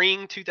game.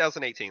 spring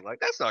 2018. Like,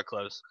 that's not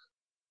close.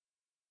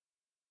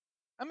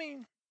 I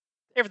mean,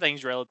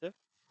 everything's relative.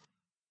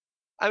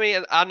 I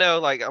mean, I know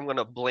like I'm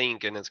gonna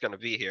blink and it's gonna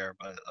be here,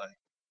 but like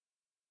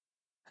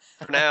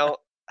for now,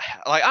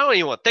 like I don't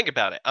even want to think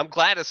about it. I'm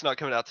glad it's not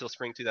coming out till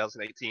spring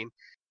 2018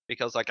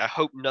 because like I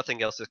hope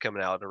nothing else is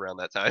coming out around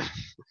that time.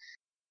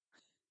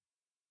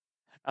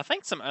 I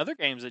think some other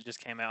games that just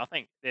came out. I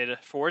think did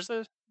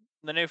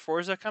the new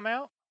Forza come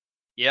out?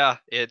 Yeah,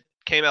 it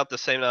came out the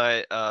same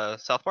night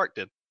South Park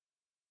did.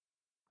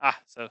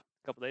 So a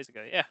couple days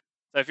ago. Yeah.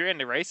 So if you're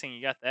into racing,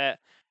 you got that.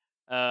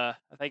 I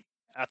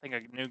think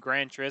a new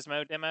Gran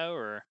Turismo demo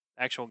or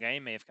actual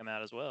game may have come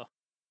out as well.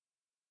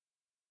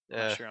 I'm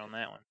not sure on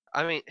that one.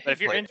 I mean, But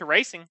if you're into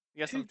racing,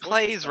 you got who some choices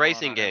plays going on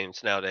racing right now.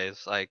 games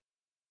nowadays? Like,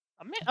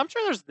 I mean, I'm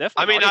sure there's I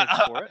definitely mean,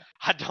 audience for it.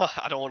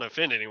 I don't want to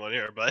offend anyone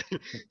here, but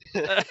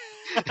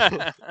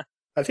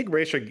I think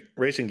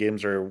racing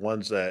games are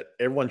ones that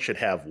everyone should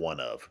have one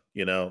of.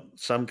 You know,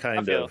 some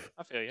kind of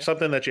I feel you.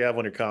 something that you have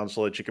on your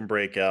console that you can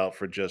break out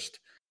for just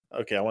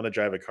okay. I want to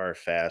drive a car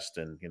fast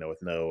and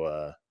with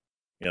no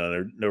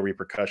no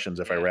repercussions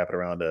if I Yeah. wrap it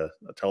around a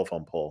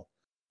telephone pole.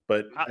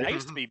 But I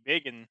used to be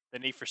big in the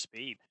Need for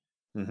Speed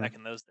Mhm. back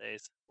in those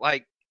days.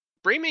 like,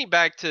 bring me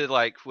back to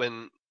like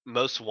when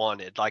Most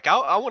Wanted. Like,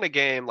 I want a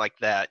game like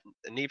that.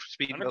 Need for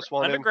Speed, Most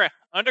Wanted.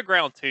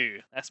 Underground 2.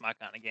 That's my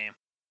kind of game.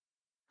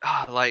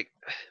 Like,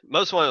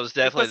 Most Wanted was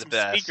definitely the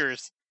best.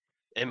 Speakers.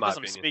 In my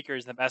some opinion.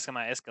 speakers in the back of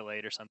my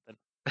Escalade or something.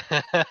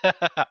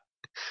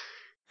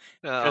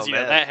 Because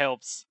that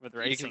helps with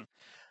racing.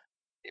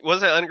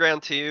 Was it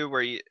Underground 2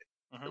 where you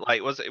Mhm.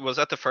 like was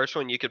that the first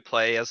one you could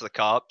play as the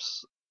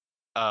cops?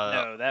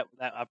 No, that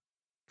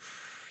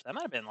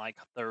might have been like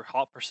the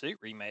Hot Pursuit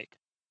remake.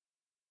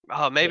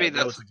 Oh, maybe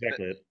that was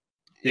exactly it.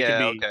 You Yeah,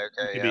 could be,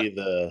 okay, you could be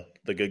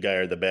the good guy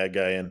or the bad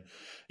guy, and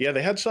yeah,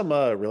 they had some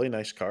really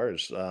nice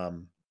cars.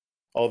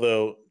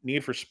 Although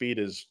Need for Speed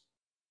is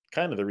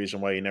kind of the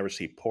reason why you never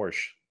see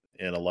Porsche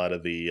in a lot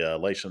of the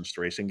licensed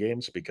racing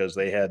games because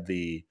they had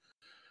the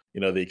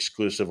the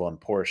exclusive on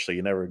Porsche, so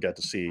you never got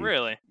to see.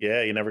 Really?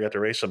 Yeah, you never got to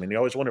race them, and you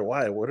always wonder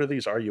why. What are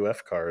these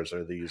RUF cars?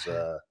 Or these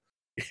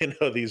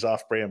these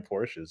off-brand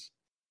Porsches?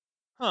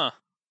 Huh.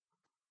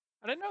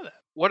 I didn't know that.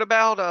 What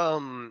about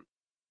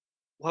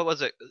what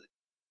was it?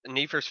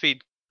 Need for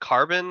Speed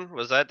Carbon?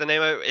 Was that the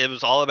name of it? It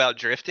was all about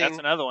drifting. That's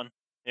another one.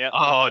 Yeah.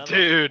 Oh,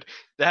 dude,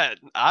 that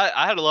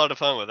I had a lot of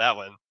fun with that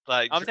one.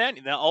 Like, I'm telling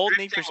you, the old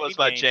Need for Speed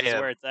games is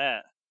where it's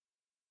at.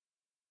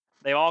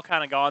 They've all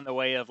kind of gone the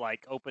way of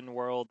like open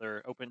world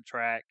or open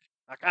track.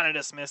 I kind of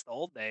just miss the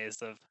old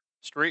days of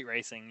street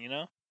racing, you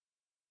know?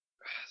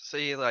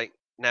 See, like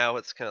now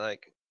it's kind of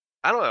like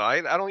I don't know.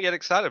 I don't get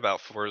excited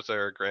about Forza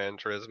or Gran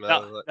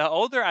Turismo. The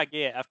older I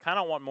get, I kind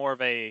of want more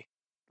of an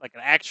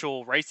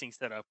actual racing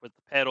setup with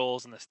the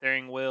pedals and the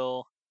steering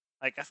wheel.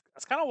 Like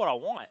that's kind of what I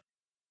want.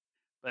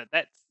 But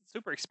that's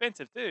super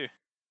expensive too.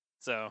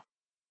 So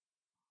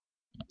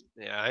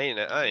Yeah, I ain't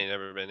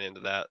never been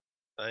into that.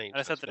 I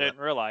just have to do it in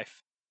real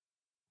life.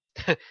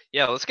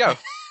 Yeah, let's go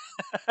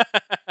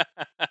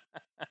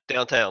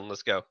downtown.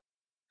 Let's go.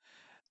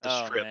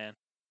 Oh man.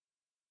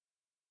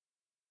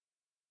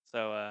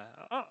 So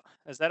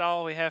is that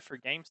all we have for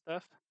game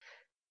stuff?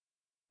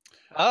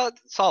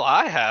 That's all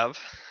I have.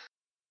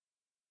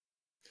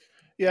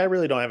 Yeah, I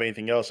really don't have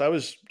anything else. I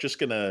was just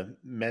gonna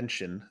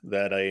mention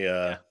that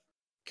I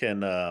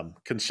can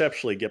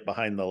conceptually get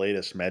behind the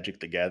latest Magic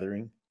the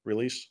Gathering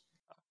release.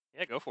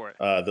 Yeah, go for it.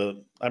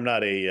 I'm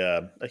not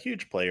a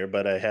huge player,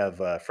 but I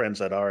have friends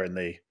that are, and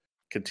they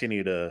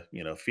continue to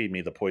feed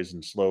me the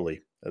poison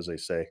slowly, as they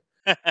say.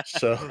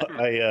 So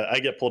I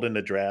get pulled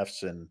into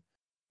drafts and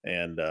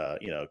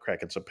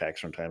cracking some packs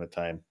from time to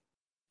time.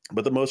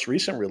 But the most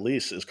recent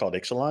release is called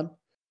Ixalan,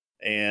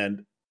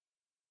 and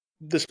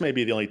this may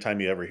be the only time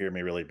you ever hear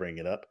me really bring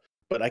it up,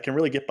 but I can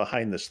really get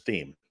behind this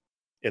theme.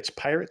 It's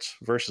pirates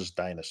versus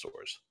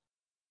dinosaurs.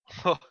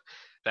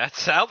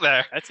 That's out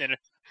there.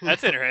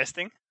 That's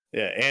interesting.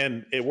 Yeah,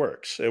 and it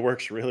works. It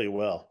works really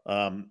well.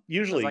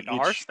 Usually, it's like a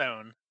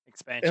Hearthstone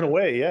expansion. In a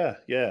way, yeah.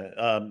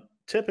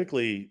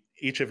 Typically,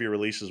 each of your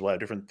releases will have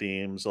different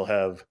themes. They'll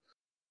have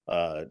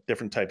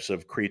different types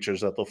of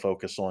creatures that they'll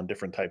focus on,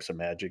 different types of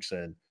magics,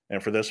 and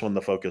for this one,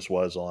 the focus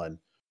was on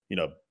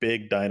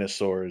big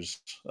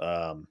dinosaurs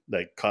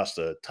that cost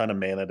a ton of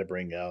mana to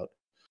bring out,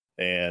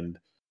 and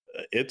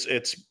it's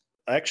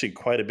actually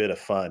quite a bit of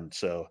fun.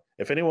 So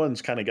if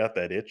anyone's kind of got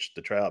that itch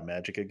to try out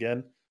Magic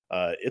again,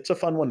 it's a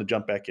fun one to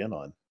jump back in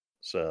on.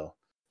 So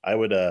I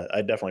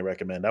definitely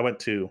recommend. I went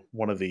to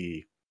one of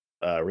the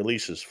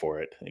releases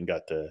for it and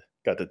got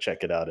to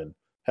check it out and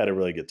had a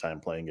really good time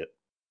playing it.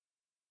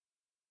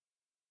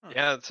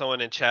 Yeah,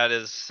 someone in chat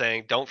is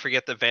saying, "Don't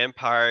forget the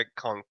vampire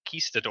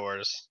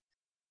conquistadors."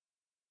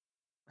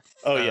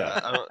 Oh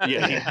yeah,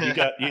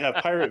 yeah. You have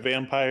pirate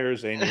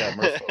vampires and you have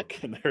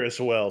merfolk in there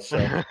as well. So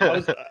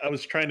I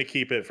was trying to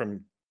keep it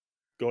from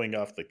going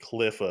off the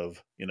cliff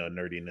of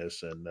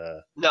nerdiness and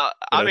no,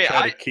 I mean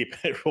try to keep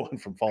everyone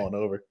from falling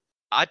over.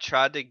 I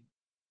tried to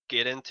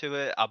get into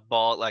it. I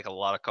bought like a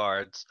lot of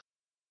cards.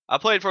 I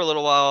played for a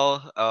little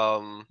while,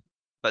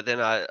 but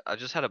then I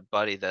just had a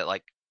buddy that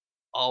like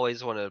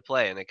always wanted to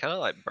play, and it kind of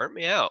like burnt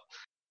me out.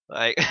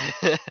 Like,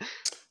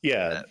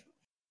 Yeah,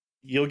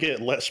 you'll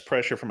get less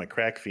pressure from a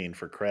crack fiend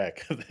for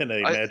crack than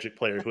a Magic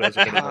player who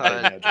hasn't been able to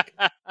play Magic.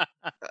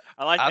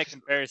 I like that I've-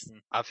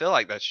 comparison. I feel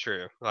like that's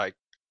true. Like,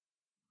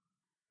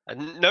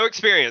 no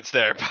experience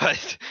there,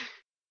 but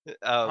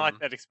I like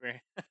that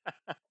experience.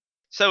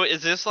 so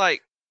is this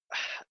like,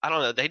 I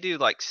don't know, they do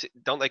like,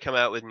 don't they come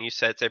out with new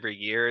sets every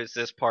year? Is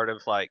this part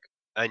of like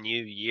a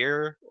new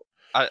year?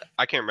 I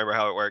can't remember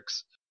how it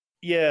works.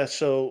 Yeah,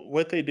 so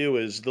what they do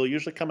is they'll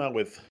usually come out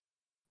with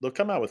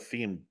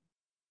themed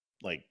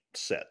like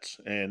sets.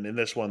 And in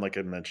this one, like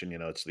I mentioned,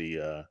 it's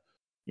the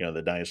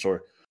the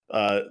dinosaur.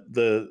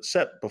 The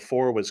set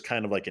before was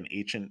kind of like an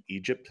ancient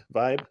Egypt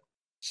vibe.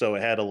 So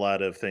it had a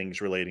lot of things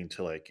relating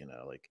to like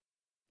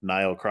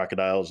Nile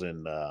crocodiles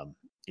and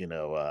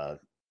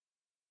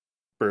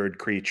bird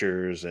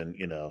creatures and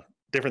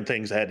different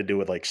things that had to do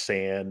with like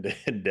sand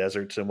and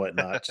deserts and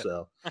whatnot.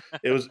 So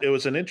it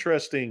was an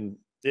interesting.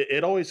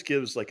 It always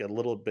gives like a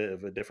little bit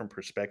of a different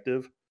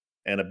perspective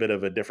and a bit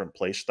of a different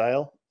play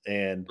style.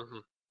 And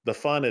Mhm. the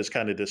fun is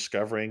kind of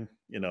discovering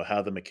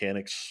how the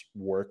mechanics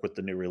work with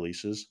the new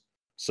releases.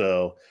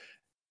 So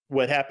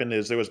what happened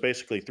is there was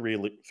basically three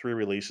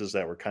releases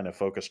that were kind of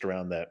focused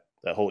around that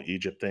whole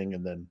Egypt thing,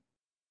 and then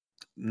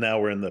now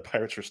we're in the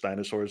Pirates vs.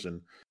 Dinosaurs,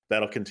 and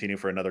that'll continue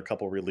for another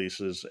couple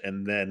releases,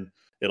 and then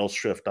it'll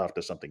shift off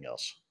to something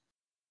else.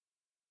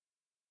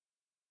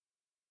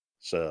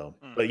 So,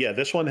 but yeah,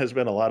 this one has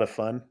been a lot of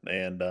fun,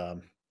 and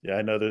yeah,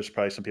 I know there's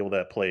probably some people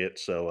that play it.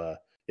 So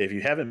if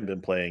you haven't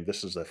been playing,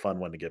 this is a fun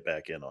one to get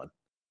back in on.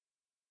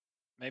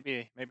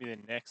 Maybe the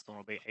next one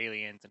will be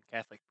aliens and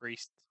Catholic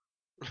priests.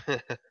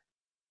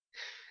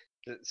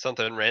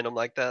 Something random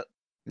like that.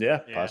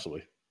 Yeah, Yeah.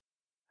 possibly.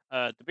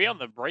 To be on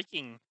the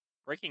breaking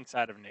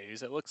side of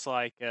news, it looks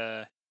like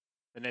the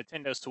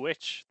Nintendo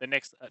Switch, the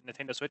next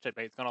Nintendo Switch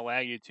update, is going to allow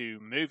you to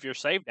move your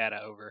save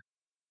data over.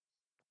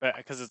 But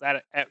because it's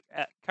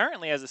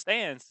currently as it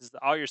stands, is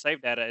all your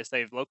save data is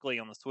saved locally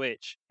on the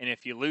Switch, and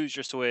if you lose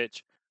your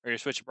Switch or your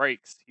Switch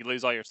breaks, you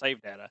lose all your save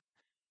data.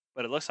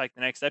 But it looks like the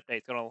next update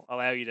is going to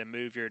allow you to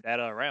move your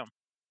data around.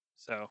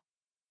 So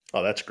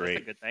Oh, that's that's a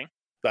great. good thing.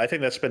 I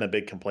think that's been a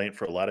big complaint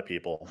for a lot of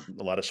people,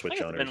 a lot of I Switch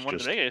think it's owners. been one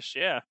of the biggest,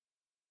 yeah.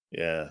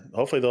 Yeah,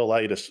 hopefully they'll allow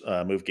you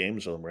to move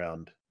games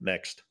around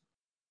next.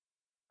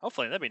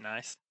 Hopefully, that'd be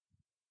nice.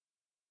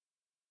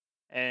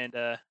 And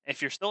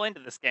if you're still into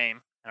this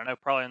game, and I know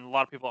probably a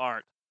lot of people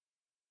aren't,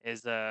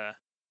 is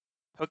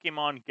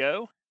Pokemon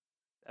Go.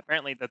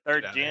 Apparently, the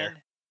Get outta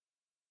here.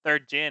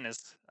 third gen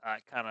is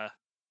kind of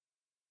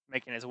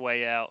making its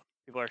way out.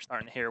 People are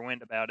starting to hear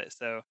wind about it,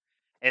 so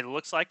it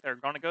looks like they're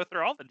going to go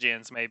through all the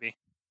gens, maybe.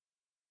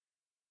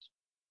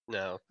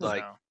 No,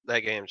 like So, that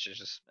game should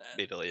just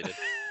be deleted.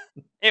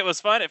 it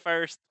was fun at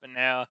first, but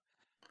now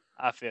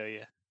I feel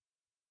you.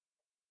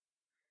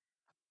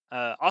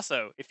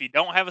 Also, if you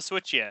don't have a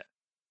Switch yet,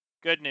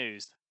 good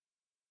news.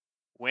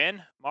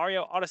 When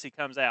Mario Odyssey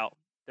comes out,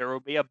 there will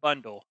be a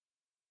bundle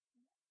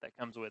that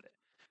comes with it.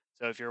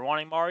 So if you're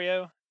wanting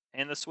Mario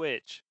and the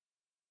Switch,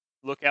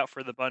 look out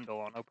for the bundle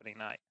on opening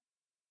night.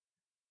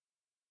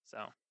 So,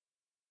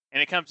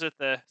 and it comes with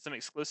some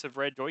exclusive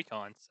red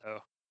Joy-Cons. So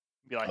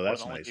you'll be like Oh, one of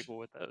that's the only nice. people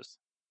with those.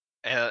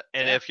 And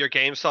Yeah. if your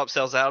GameStop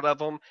sells out of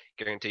them,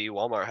 guarantee you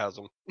Walmart has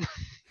them.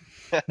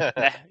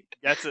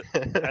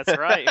 That's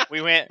right.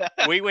 We went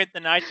the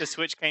night the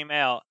Switch came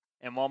out,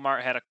 and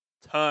Walmart had a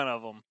ton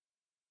of them.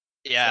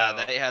 Yeah,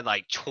 So, they had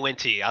like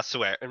 20, I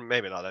swear. And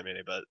maybe not that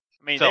many, but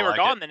I mean, felt they were like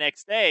gone it. the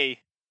next day,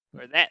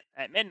 or that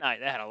at midnight.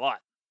 They had a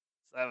lot,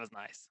 so that was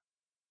nice.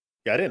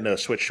 Yeah, I didn't know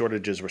Switch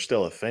shortages were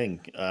still a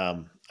thing.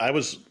 I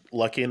was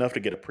lucky enough to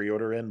get a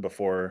pre-order in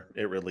before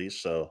it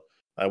released, so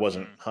I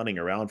wasn't hunting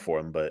around for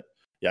them. But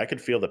yeah, I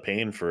could feel the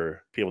pain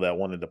for people that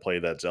wanted to play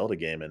that Zelda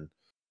game and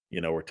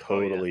were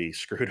totally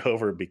screwed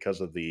over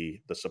because of the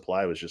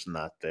supply was just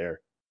not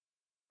there.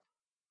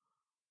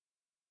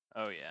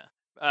 Oh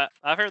yeah,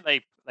 I've heard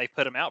they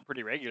put them out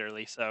pretty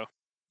regularly. So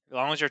as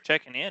long as you're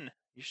checking in,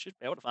 you should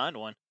be able to find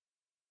one.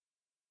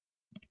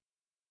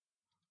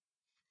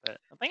 But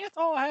I think that's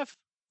all I have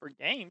for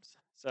games.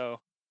 So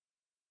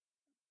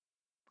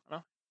I don't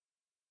know.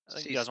 I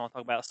think you guys want to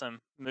talk about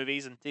some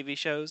movies and TV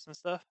shows and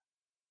stuff.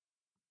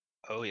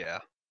 Oh yeah.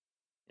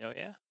 Oh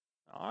yeah.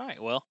 All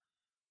right. Well,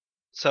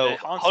 So the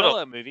Han hold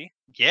Solo on. movie.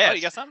 Yes. Oh,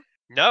 you got something?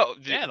 No,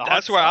 Yeah, the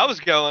that's Han where I Solo. was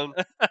going.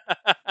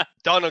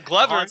 Donald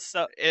Glover.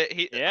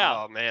 Yeah.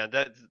 Oh man,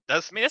 that's.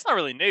 I mean, that's not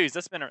really news.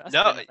 That's been a thing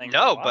for a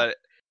no, while. but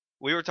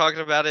we were talking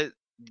about it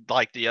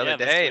like the other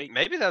this day. week.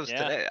 Maybe that was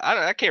Yeah. today.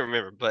 I can't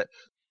remember, but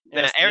It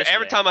man, was every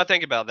yesterday. time I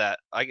think about that,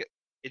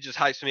 it just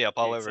hypes me up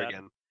all over excited.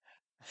 again.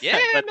 Yeah,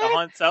 But man. the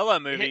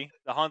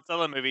Han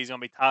Solo movie is gonna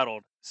be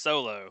titled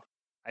Solo: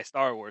 A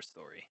Star Wars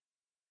Story.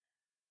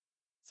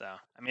 So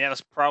I mean, that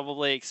was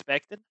probably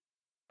expected,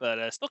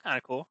 but still kind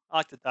of cool. I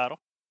like the title.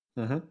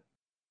 Mm-hmm.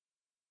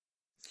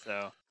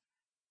 So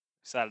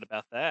excited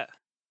about that.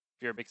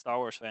 If you're a big Star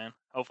Wars fan,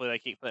 hopefully they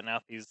keep putting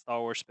out these Star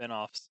Wars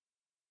spinoffs.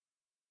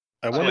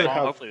 I wonder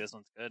how hopefully this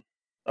one's good.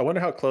 I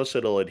wonder how close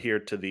it'll adhere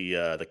to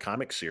the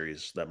comic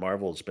series that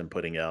Marvel's been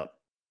putting out.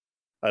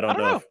 I don't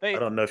know. I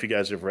don't know if you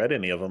guys have read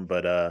any of them,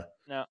 but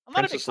No, I'm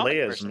not a big Princess comic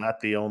Leia is person.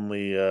 not the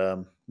only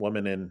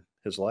woman in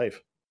his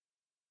life.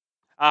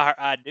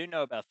 I do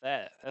know about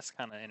that. That's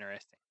kind of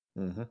interesting.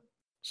 hmm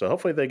So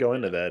hopefully they go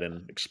into Yeah, that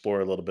and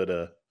explore a little bit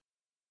of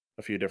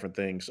a few different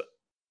things.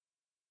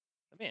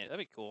 that'd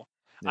be cool.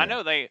 I Yeah,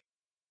 know they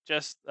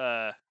just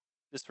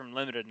from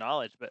limited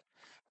knowledge, but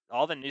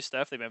all the new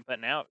stuff they've been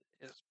putting out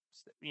is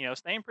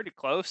staying pretty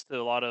close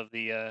to a lot of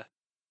the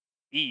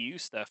EU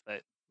stuff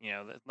that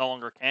that's no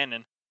longer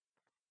canon.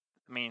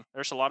 I mean,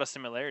 there's a lot of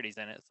similarities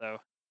in it, so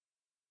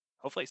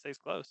hopefully it stays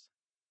close.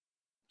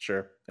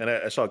 sure. And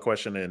I saw a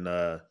question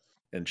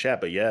in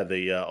chat, but yeah,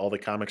 the all the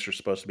comics are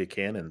supposed to be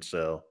canon.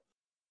 So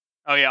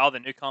Oh yeah, all the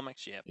new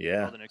comics. Yep,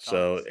 all yeah, the new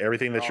so comics.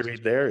 everything They're that all you read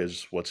supposed to be there canon.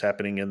 is what's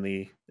happening in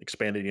the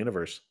expanded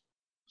universe.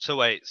 So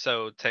wait,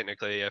 so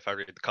technically, if I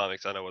read the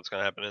comics, I know what's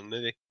going to happen in the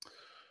movie.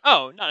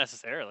 Oh, not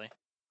necessarily.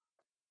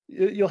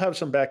 You'll have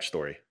some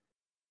backstory.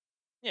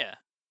 Yeah,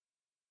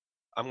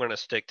 I'm going to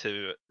stick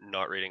to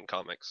not reading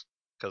comics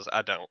because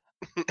I don't.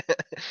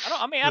 I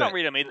don't. I mean, I don't But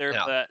read them either,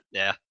 yeah, but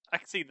yeah. I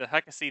can see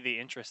the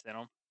interest in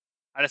them.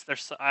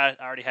 I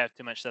already have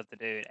too much stuff to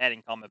do. And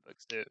adding comic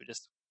books to it would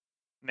just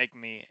make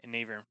me an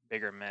even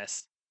bigger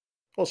mess.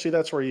 Well, see,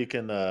 that's where you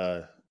can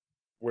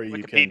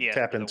Wikipedia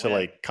tap for the into win.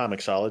 like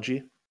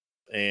Comixology,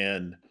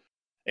 and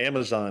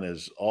Amazon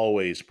is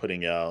always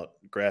putting out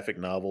graphic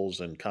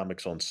novels and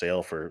comics on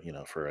sale for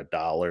for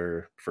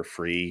 $1 for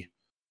free.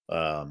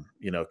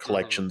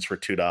 hmm Collections for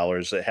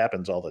 $2. It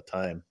happens all the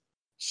time.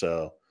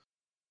 So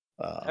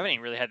I haven't um,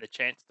 even really had the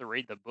chance to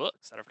read the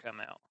books that have come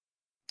out,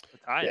 the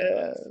tie-in yeah,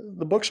 books.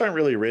 the books aren't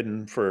really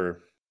written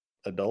for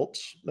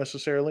adults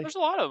necessarily. There's a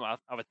lot of them,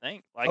 I would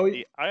think. Like Oh,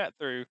 I got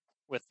through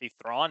with the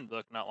Thrawn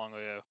book not long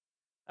ago.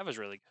 That was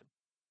really good.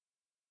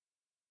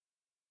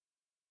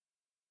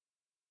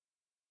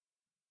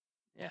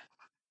 Yeah,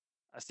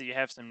 I see you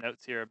have some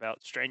notes here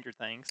about Stranger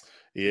Things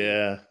too.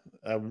 yeah.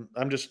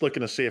 I'm just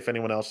looking to see if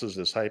anyone else is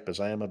as hype as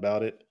I am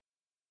about it.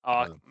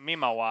 Uh, Me and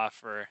my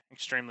wife are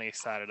extremely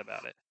excited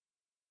about it.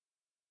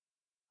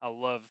 I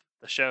love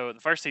the show.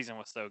 The first season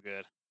was so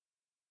good.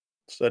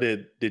 So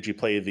did you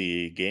play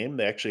the game?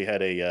 They actually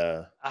had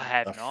I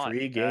have a not.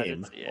 free I didn't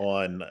game see it.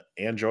 on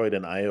Android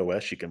and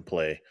iOS you can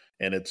play,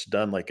 and it's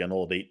done like an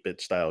old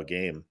 8-bit style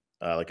game,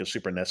 like a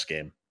Super NES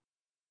game.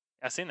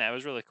 I seen that. It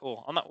was really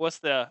cool. I'm not. What's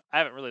the? I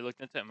haven't really looked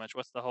into it much.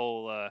 What's the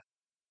whole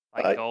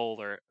like Uh,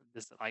 goal or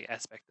this like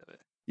aspect of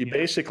it? you You know?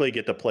 basically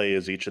get to play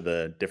as each of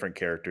the different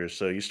characters.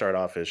 So you start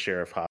off as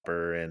Sheriff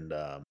Hopper, and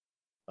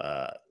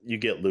you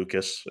get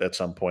Lucas at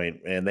some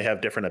point, and they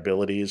have different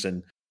abilities,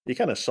 and you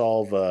kind of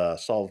solve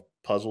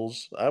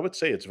puzzles. I would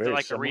say it's Is it very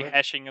like a similar.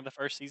 rehashing of the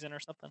first season or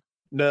something?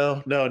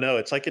 No, no, no.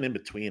 It's like an in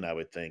between. I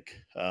would think.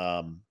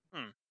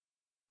 Hmm.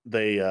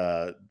 They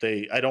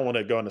I don't want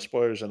to go into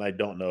spoilers, and I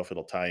don't know if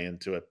it'll tie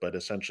into it, but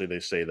essentially they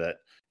say that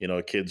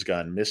a kid's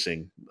gone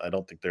missing. I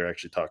don't think they're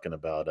actually talking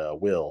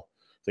about Will.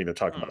 I think they're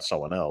talking Hmm. about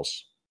someone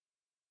else,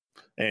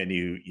 and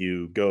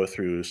you go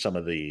through some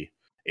of the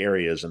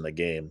areas in the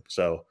game.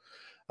 So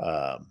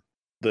um,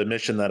 the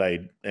mission that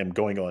I am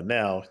going on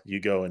now, you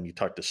go and you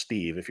talk to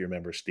Steve, if you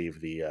remember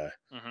Steve, the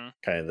Mm-hmm.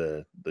 kind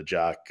of the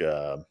jock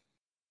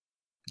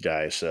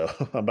guy. So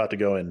I'm about to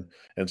go in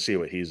and see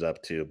what he's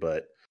up to.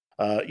 But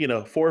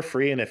for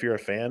free, and if you're a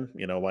fan,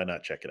 why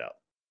not check it out?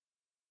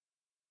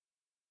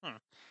 Hmm.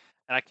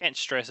 And I can't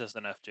stress this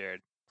enough,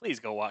 Jared. Please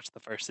go watch the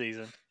first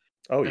season.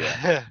 Oh yeah.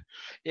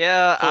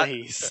 Yeah,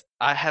 Please.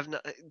 I have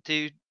not,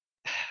 dude.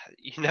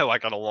 You know, I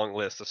got a long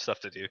list of stuff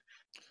to do.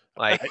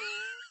 Like, I,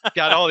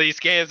 got all these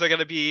games I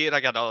gotta beat.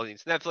 I got all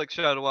these Netflix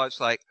shows to watch.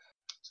 Like,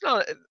 it's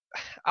not.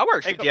 I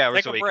work take a 50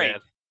 hours take a a week, break. man.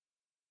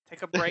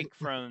 Take a break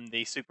from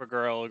the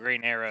Supergirl,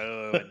 Green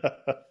Arrow, and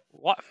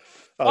what?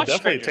 I'll Watch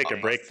definitely Stranger take a Things.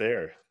 break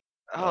there.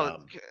 Oh,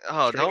 Um,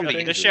 don't Stranger I make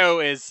mean, me. the Things is show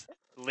is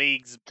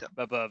leagues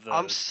above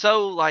I'm those.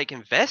 so like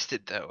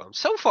invested though. I'm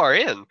so far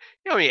in. You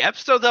know how many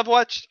episodes I've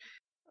watched?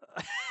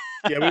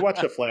 yeah. We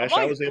watched The I'm Flash.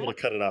 I like, was able to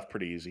cut it off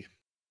pretty easy.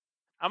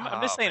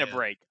 I'm just Oh saying a man.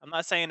 break. I'm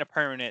not saying a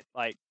permanent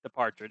like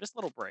departure. Just a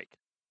little break.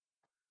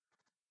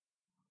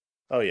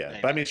 Oh yeah,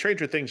 Man. but I mean,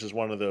 Stranger Things is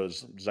one of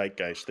those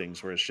zeitgeist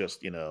things where it's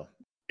just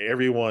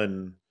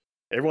everyone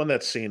everyone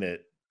that's seen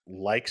it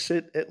likes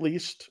it at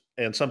least,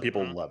 and some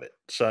people Hmm. love it.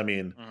 So I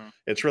mean, Hmm.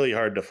 it's really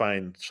hard to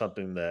find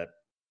something that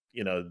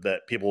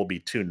that people will be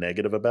too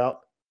negative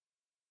about.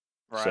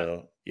 Right.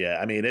 So yeah,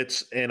 I mean,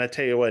 and I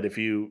tell you what, if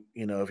you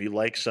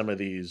like some of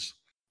these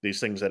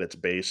things that it's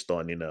based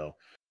on,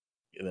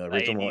 The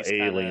original 80s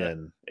kind of.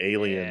 Alien,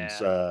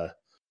 Aliens, Yeah.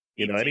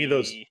 any of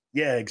those. E.T.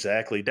 Yeah,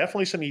 exactly.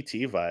 Definitely some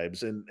ET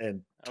vibes,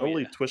 and Oh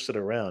totally yeah. twisted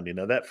around.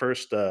 That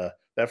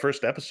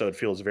first episode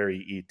feels very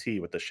ET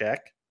with the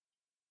shack,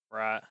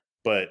 Right.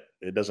 but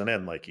it doesn't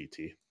end like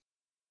ET.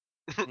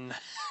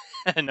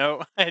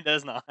 No, it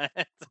does not.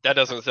 That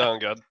doesn't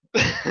sound good.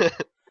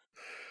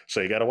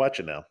 So you got to watch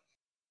it now.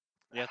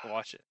 You have to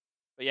watch it.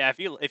 But yeah,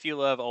 if you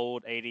love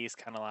old 80s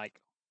kind of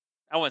like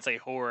I wouldn't say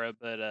horror,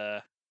 but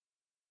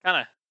kind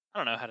of I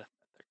don't know how to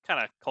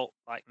kind of cult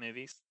like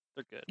movies.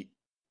 They're good.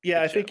 Yeah,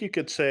 Good I show. think you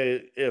could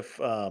say if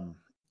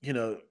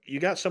you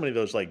got so many of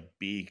those like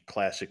B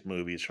classic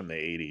movies from the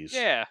 80s,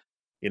 Yeah.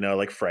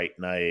 like Fright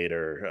Night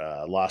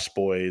or Lost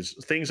Boys,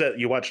 things that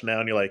you watch now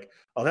and you're like,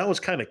 oh, that was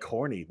kind of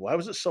corny. Why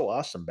was it so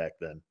awesome back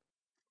then?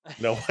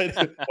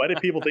 Why did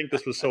people think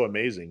this was so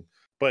amazing?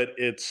 But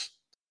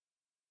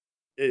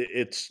it's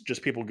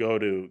just people grow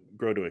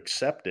to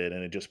accept it,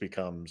 and it just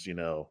becomes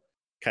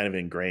kind of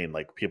ingrained.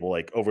 Like people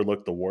like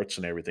overlook the warts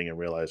and everything and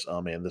realize,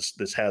 oh man,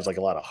 this has like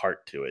a lot of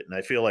heart to it. And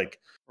I feel like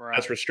that's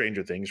Right. where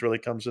Stranger Things really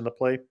comes into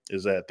play,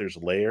 is that there's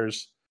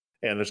layers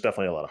and there's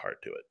definitely a lot of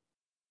heart to it.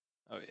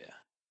 Oh yeah.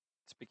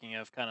 Speaking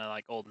of kind of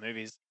like old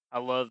movies, I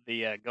love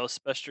the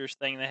Ghostbusters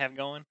thing they have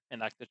going,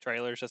 and like the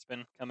trailers that's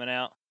been coming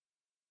out.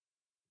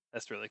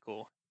 That's really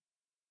cool.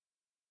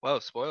 Whoa,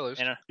 spoilers.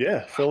 And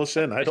Yeah, fill us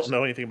in. I don't it's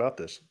know anything about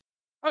this.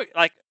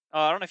 like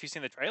I don't know if you've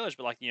seen the trailers,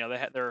 but like they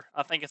had their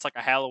I think it's like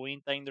a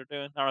Halloween thing they're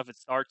doing. I don't know if it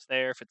starts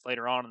there, if it's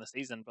later on in the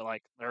season, but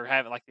like they're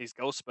having like these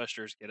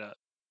Ghostbusters get up.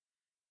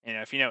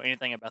 If you know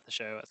anything about the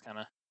show, it's kind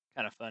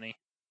of funny.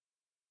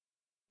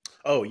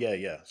 Oh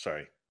yeah.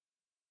 Sorry.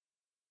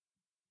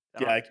 I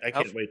Yeah, don't. I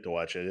can't wait to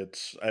watch it.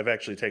 I've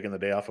actually taken the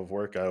day off of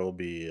work. I will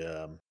be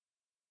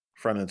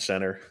front and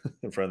center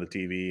in front of the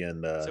TV,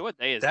 and So what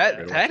day is That ready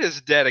that? to watch that it.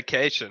 is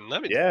dedication.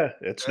 Let me Yeah,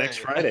 it's next Dang.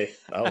 Friday.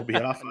 I will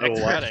be off. I will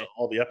Next watch Friday.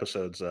 all the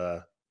episodes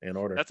in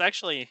order. That's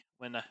actually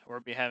when we'll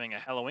be having a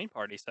Halloween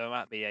party, so it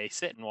might be a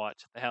sit and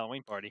watch at the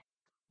Halloween party.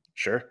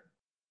 Sure.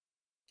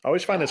 I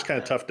always find it's God, kind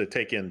of man. tough to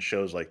take in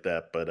shows like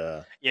that,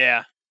 but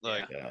Yeah.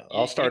 Like yeah, you,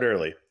 I'll you start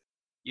early.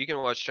 you can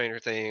watch Stranger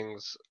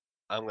Things.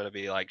 I'm gonna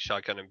be like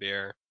shotgun and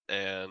beer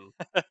and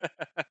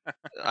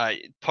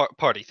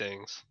party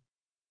things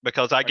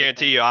because I Party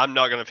guarantee thing. you I'm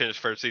not gonna finish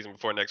first season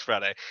before next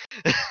Friday.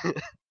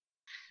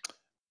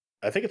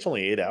 I think it's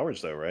only 8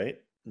 hours though, right?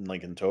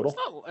 Like in It's total.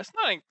 not. It's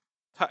not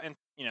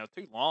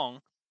too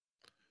long.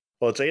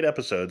 Well, it's 8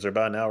 episodes. They're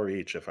about an hour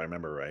each, if I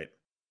remember right.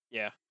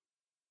 Yeah.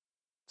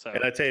 And So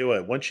I tell you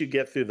what, once you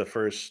get through the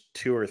first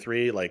two or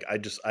three, like I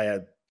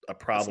had a it's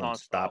problem nonstop.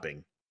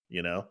 stopping.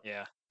 You know.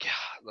 Yeah.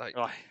 God, like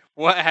You're like,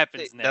 what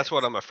happens that's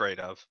what next? I'm afraid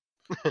of.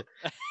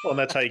 Well, and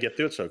that's how you get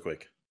through it so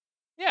quick.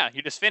 Yeah,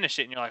 you just finish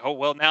it and you're like, oh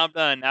well, now I'm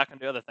done. Now I can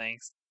do other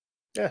things.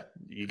 Yeah,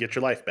 you get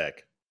your life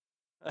back.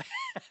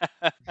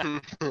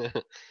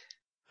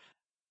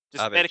 Just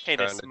I've been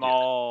dedicate a trying to get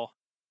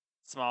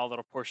small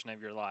little portion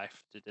of your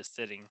life to just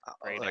sitting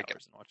for 8 like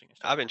hours and watching a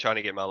I've show. been trying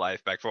to get my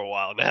life back for a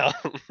while now.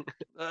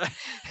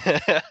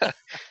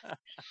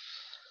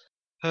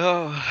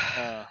 Oh,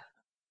 uh,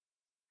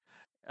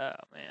 oh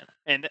man,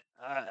 and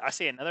I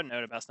see another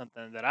note about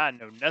something that I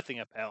know nothing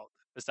about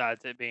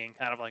besides it being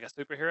kind of like a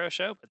superhero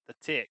show, but The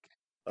Tick.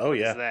 Oh What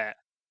is yeah, that?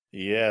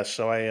 yeah.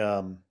 So I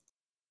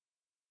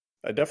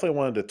definitely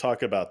wanted to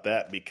talk about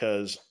that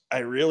because I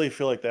really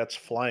feel like that's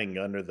flying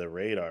under the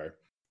radar,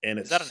 and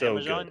Is it's that an so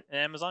good.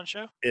 Amazon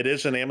show? It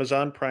is an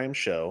Amazon Prime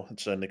show.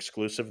 It's an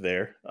exclusive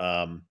there.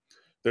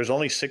 There's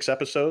only 6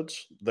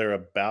 episodes. They're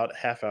about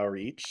half hour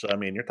each. So I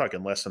mean, you're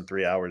talking less than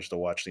 3 hours to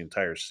watch the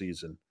entire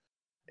season,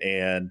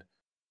 and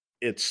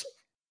it's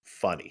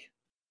funny.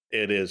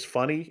 It is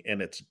funny,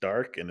 and it's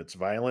dark, and it's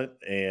violent,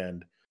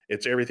 and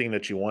it's everything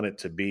that you want it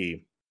to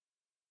be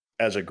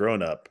as a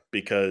grown up.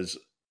 Because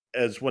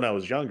as when I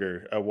was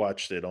younger, I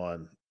watched it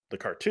on the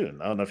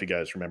cartoon. I don't know if you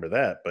guys remember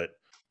that, but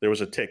there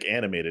was a Tick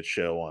animated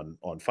show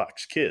on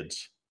Fox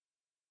Kids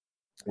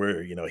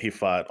where he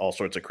fought all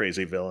sorts of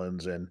crazy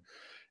villains, and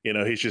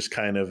he's just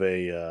kind of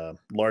a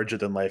larger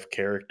than life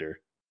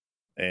character.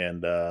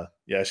 And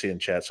yeah, I see in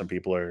chat some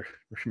people are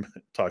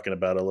talking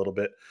about it a little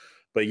bit,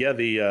 but yeah,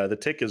 the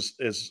Tick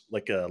is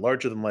like a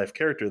larger than life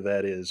character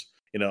that is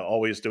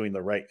always doing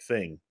the right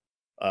thing,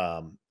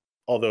 um,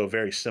 although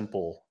very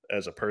simple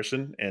as a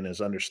person and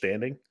is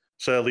understanding.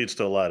 So that leads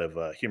to a lot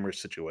of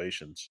humorous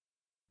situations.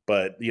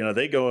 But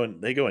they go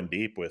in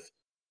deep with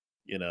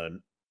you know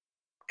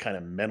kind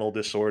of mental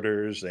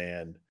disorders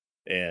and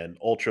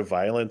ultra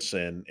violence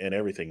and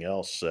everything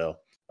else. So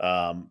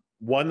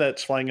one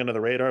that's flying under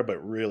the radar, but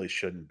really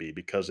shouldn't be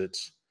because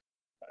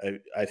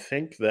I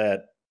think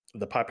that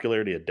the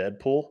popularity of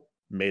Deadpool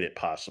made it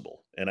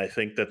possible, and I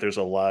think that there's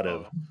a lot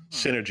of Hmm.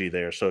 synergy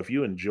there. So if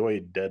you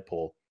enjoyed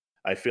Deadpool,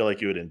 I feel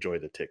like you would enjoy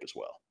The Tick as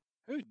well.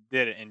 Who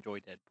didn't enjoy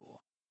Deadpool?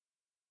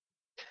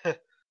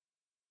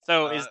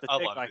 So is The a Tick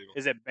lot of like? people.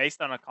 Is it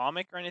based on a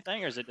comic or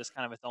anything, or is it just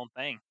kind of its own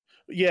thing?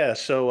 Yeah,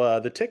 so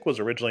The Tick was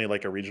originally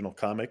like a regional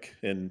comic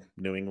in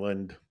New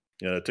England,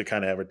 to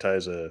kind of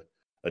advertise a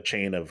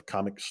chain of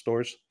comic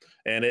stores,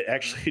 and it Hmm.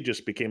 actually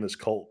just became this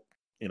cult,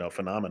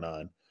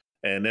 phenomenon,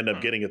 and ended up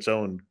Hmm. getting its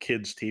own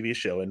kids TV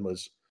show, and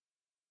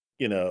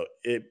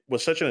it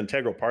was such an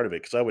integral part of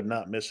it because I would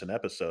not miss an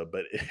episode,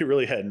 but it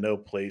really had no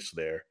place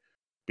there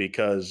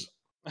because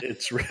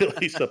it's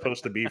really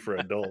supposed to be for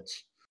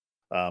adults.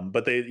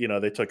 But they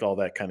took all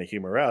that kind of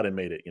humor out and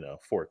made it,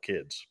 for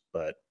kids.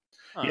 But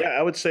Huh. yeah,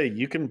 I would say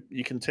you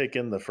can take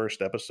in the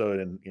first episode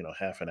in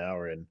half an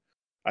hour, and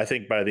I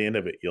think by the end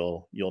of it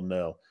you'll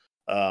know.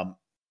 Um,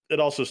 it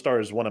also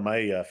stars one of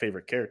my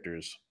favorite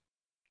characters,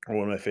 or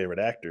one of my favorite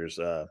actors,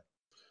 and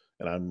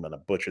I'm gonna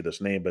butcher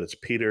this name, but it's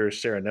Peter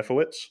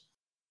Serafinowicz,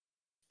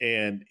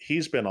 and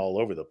he's been all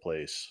over the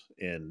place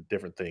in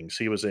different things.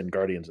 He was in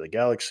Guardians of the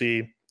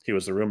Galaxy. He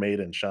was the roommate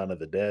in Shaun of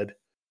the Dead.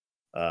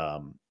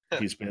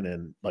 He's been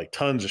in like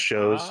tons of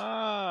shows.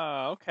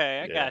 Ah,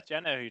 okay, I Yeah. got you. I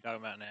know who you're talking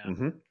about now.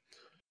 hmm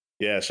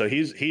Yeah, so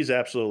he's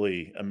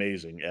absolutely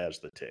amazing as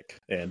the Tick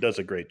and does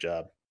a great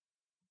job.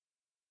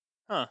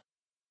 Huh.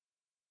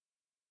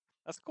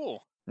 That's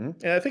cool. And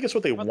I think it's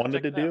what they I'm about to wanted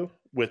check to it out. do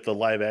with the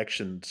live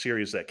action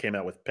series that came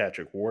out with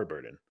Patrick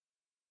Warburton.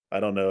 I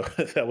don't know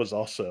if that was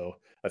also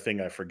a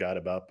thing I forgot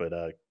about, but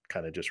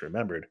kind of just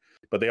remembered.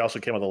 But they also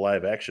came with a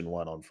live action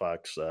one on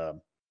Fox, a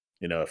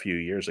few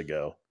years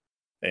ago,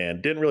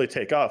 and didn't really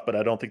take off. But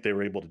I don't think they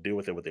were able to do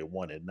with it what they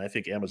wanted. And I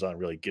think Amazon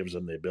really gives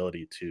them the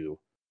ability to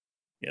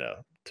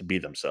be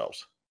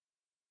themselves.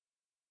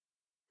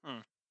 Hmm.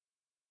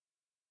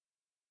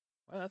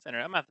 Well, that's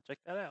interesting. I'm gonna have to check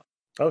that out.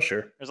 Oh,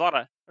 sure. There's a lot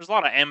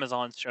of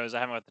Amazon shows I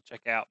haven't got to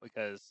check out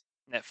because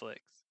Netflix.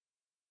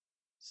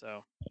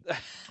 So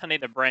I need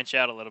to branch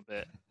out a little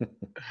bit.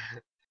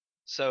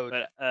 So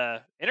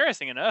But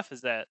interesting enough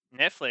is that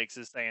Netflix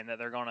is saying that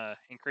they're gonna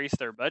increase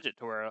their budget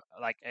to where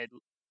like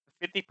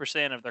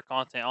 50% of their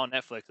content on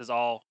Netflix is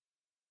all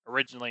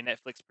originally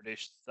Netflix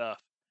produced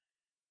stuff.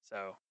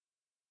 So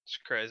it's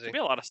there's crazy. gonna be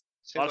a lot of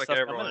Seems like stuff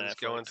coming to everyone's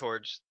going Netflix,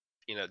 towards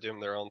doing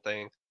their own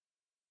thing.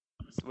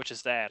 which is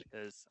sad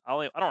because I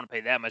don't want to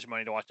pay that much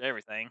money to watch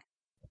everything.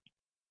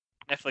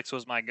 Netflix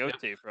was my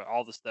go-to for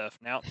all the stuff.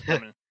 Now it's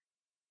becoming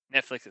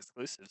Netflix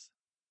exclusives.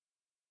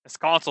 It's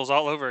consoles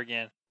all over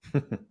again.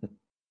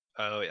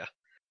 Oh yeah.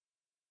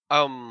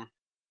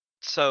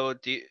 So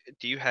do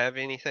you have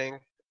anything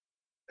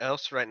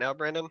else right now,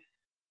 Brandon?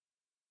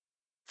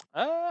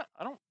 I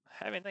don't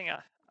have anything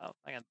I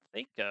can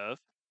think of.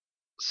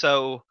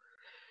 So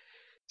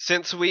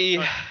since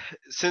Uh,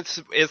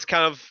 since it's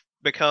kind of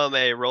become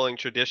a rolling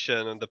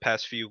tradition in the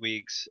past few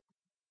weeks,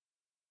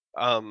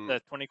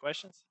 The 20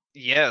 questions.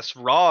 yes,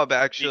 Rob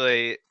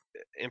actually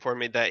informed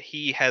me that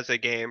he has a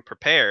game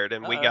prepared,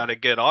 and we Uh-oh. got a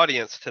good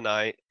audience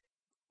tonight.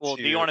 Well,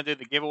 do you want to do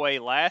the giveaway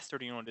last, or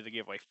do you want to do the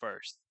giveaway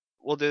first?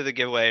 We'll do the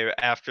giveaway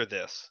after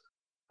this.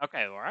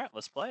 Okay, all right,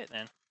 let's play it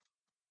then.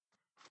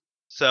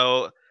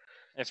 So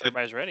If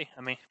everybody's ready.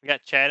 I mean, we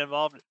got Chad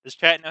involved. Does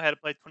Chad know how to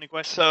play 20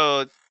 questions?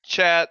 So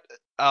chat,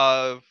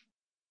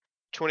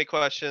 20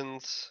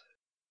 questions.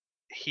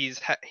 He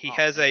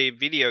has a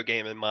video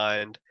game in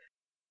mind,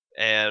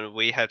 and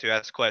we have to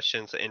ask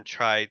questions and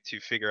try to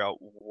figure out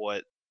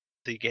what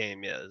the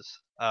game is.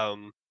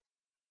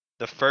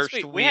 The first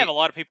We have week. a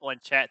lot of people in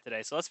chat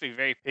today, so let's be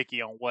very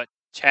picky on what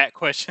chat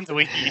questions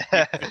we use.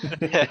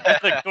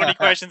 Like 20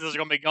 questions is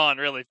going to be gone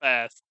really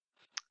fast.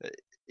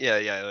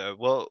 Yeah.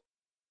 Well,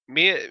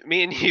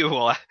 me and you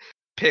will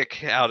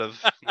pick out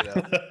of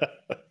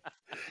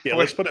Yeah,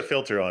 let's put a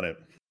filter on it.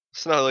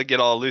 Let's not get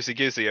all loosey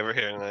goosey over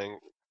here.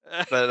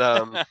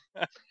 But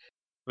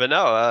but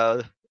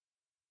no.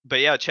 But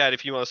yeah, Chad,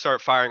 if you want to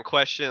start firing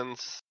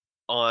questions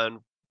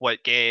on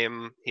what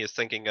game he is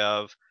thinking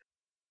of,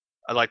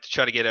 I'd like to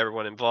try to get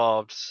everyone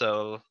involved.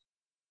 So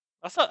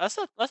let's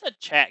let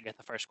chat get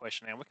the first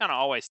question, man. We kind of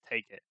always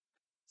take it,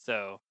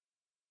 so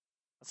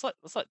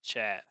let's let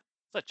chat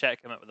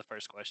come up with the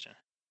first question.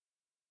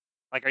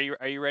 Like, are you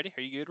ready?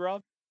 Are you good,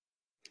 Rob?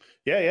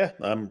 Yeah,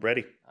 I'm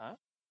ready. All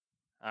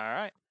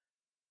right.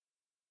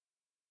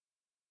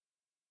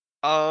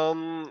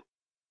 all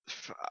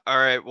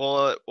right.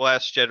 We'll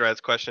ask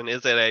Jedrad's question.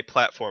 Is it a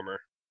platformer?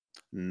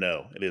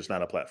 No, it is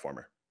not a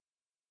platformer.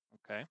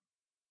 Okay.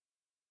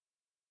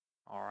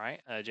 All right,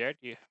 Jared,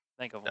 you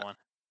think of one?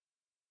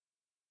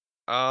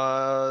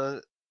 I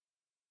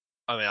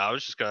mean, I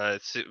was just gonna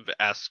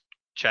ask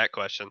chat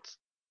questions.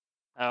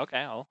 Oh,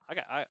 okay. Oh, I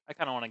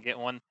kind of want to get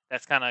one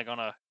that's kind of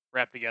gonna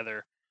wrap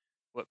together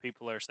what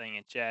people are saying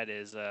in chat.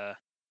 Is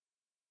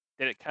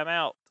did it come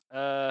out?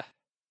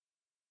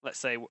 Let's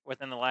say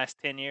within the last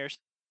 10 years.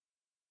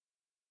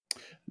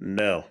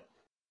 No.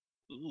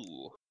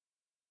 Ooh.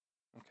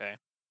 Okay.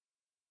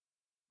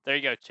 There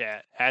you go,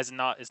 chat. It's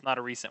not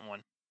a recent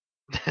one.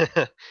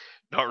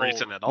 Not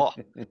recent at all.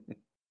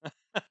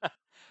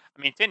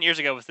 I mean, 10 years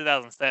ago was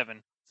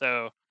 2007.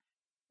 So,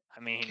 I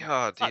mean,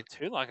 God, it's not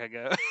too long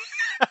ago.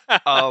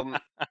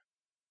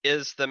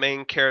 Is the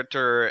main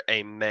character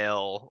a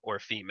male or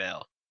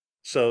female?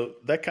 So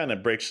that kind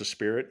of breaks the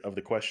spirit of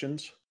the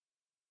questions.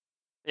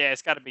 Yeah,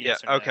 it's got to be Yeah.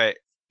 yes or no. Okay.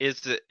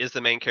 Is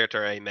the main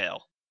character a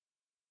male?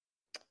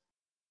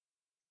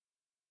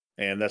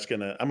 And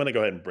I'm gonna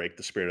go ahead and break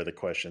the spirit of the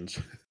questions.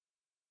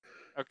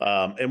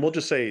 Okay. And we'll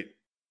just say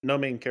no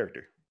main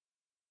character.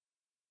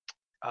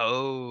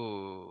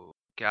 Oh,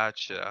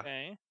 gotcha.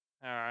 Okay.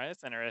 All right.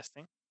 That's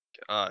interesting.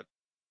 God.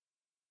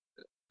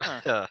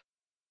 Huh.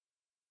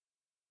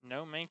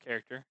 No main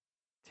character.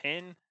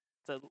 10.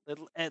 It's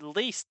at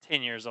least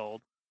 10 years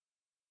old,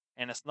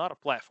 and it's not a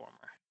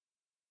platformer.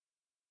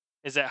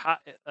 Is it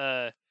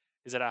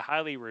Is it a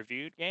highly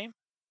reviewed game,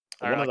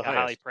 or One of like the a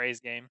highly highest.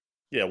 praised game?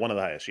 Yeah, one of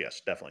the highest.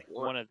 Yes, definitely.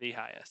 One of the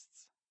highest.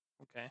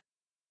 Okay.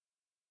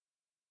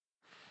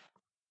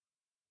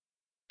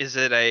 Is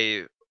it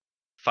a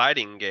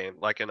fighting game,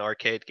 like an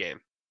arcade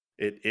game?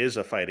 It is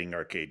a fighting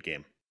arcade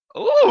game.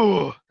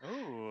 Ooh,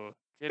 Ooh,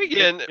 we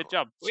good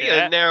job, we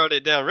chat. narrowed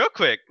it down real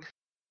quick.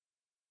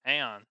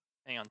 Hang on,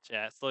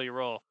 chat. Slow your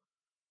roll.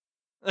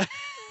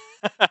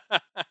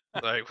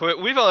 Like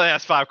we've only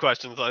asked 5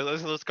 questions. Like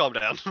let's calm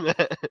down.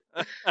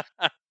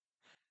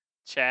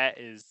 Chat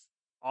is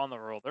on the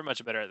roll. They're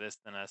much better at this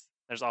than us.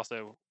 There's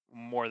also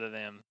more to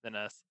them than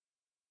us.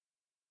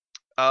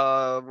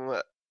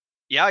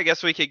 Yeah, I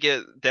guess we could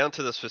get down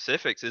to the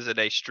specifics. Is it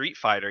a Street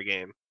Fighter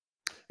game?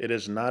 It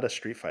is not a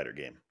Street Fighter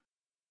game.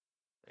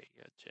 There you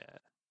go, chat.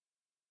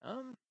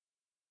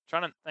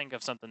 Trying to think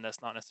of something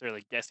that's not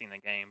necessarily guessing the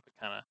game, but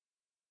kind of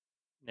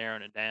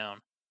narrowing it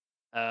down.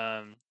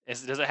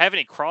 Does it have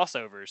any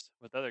crossovers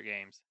with other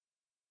games?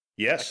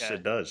 Yes, Like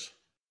it does.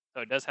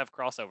 So it does have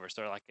crossovers.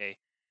 So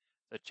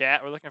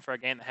chat, we're looking for a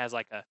game that has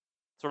like a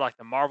sort of like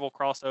the Marvel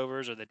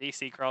crossovers or the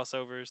DC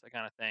crossovers, that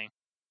kind of thing.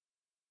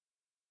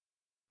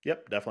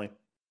 Yep, definitely.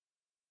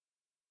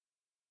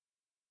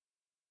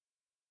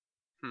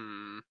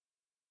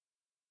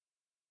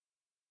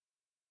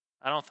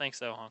 I don't think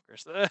so,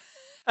 Honkers.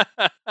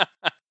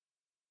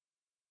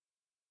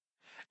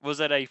 Was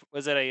it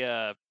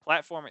a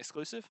platform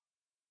exclusive?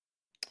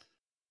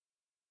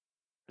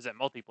 Is it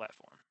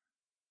multi-platform?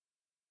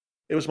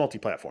 It was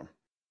multi-platform.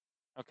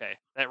 Okay,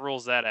 that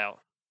rules that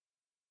out,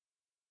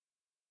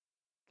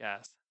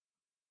 guys.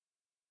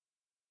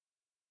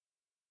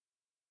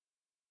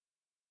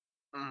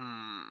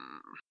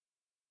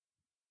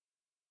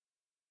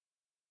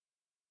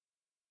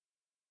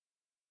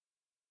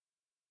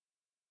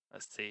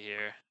 Let's see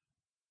here.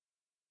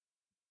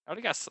 I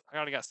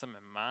already got some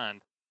in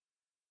mind.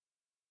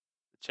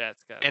 The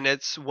chat's got. And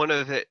it's one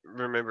of the.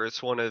 Remember,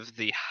 it's one of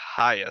the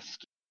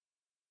highest,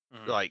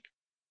 like,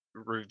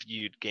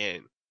 reviewed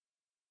game.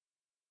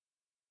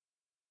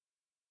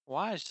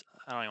 Why is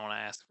I don't even want to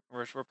ask.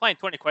 We're playing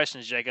 20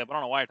 questions, Jacob. I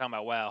don't know why you're talking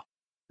about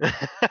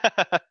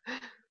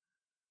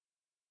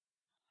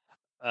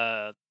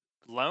WoW.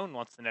 Lone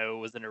wants to know: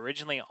 was it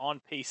originally on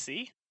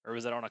PC or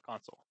was it on a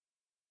console?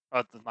 Oh,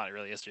 it's not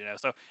really history now.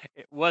 So,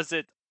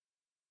 did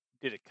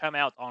it come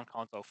out on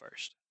console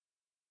first?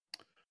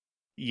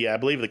 Yeah, I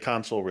believe the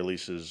console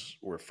releases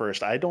were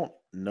first. I don't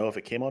know if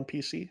it came on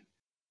PC.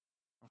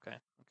 Okay.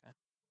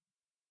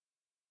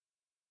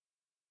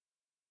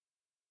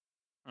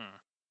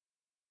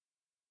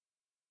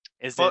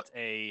 Is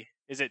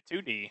it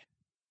 2D?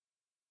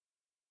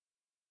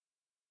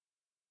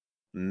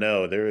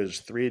 No, there is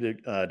 3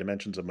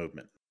 dimensions of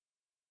movement.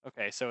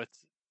 Okay, so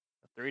it's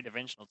 3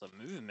 dimensionals of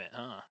movement,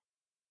 huh?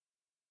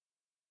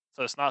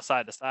 So it's not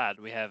side to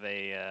side. We have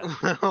a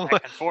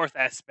back and forth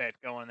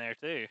aspect going there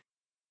too.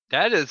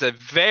 That is a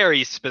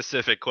very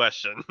specific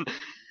question.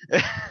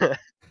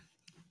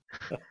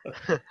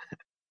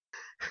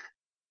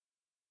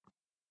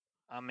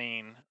 I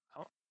mean,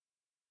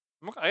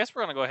 I guess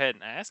we're gonna go ahead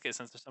and ask it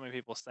since there's so many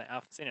people saying.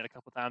 I've seen it a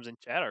couple times in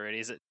chat already.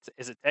 Is it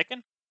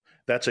Tekken?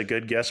 That's a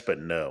good guess, but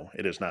no,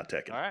 it is not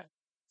Tekken. All right,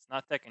 it's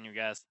not Tekken, you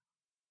guys.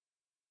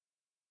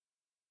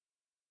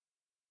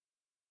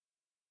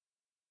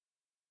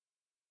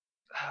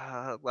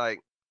 Like,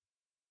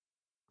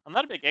 I'm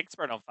not a big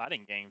expert on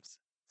fighting games,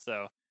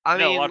 so I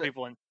know mean, a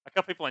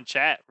couple people in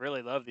chat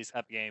really love these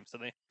type of games, so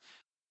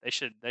they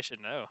should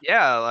know.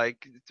 Yeah,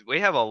 like we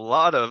have a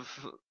lot of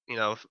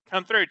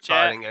come through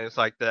chat. Fighting games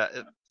like that.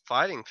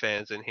 Fighting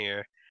fans in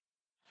here.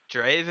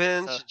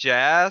 Dravens,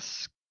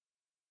 Jas,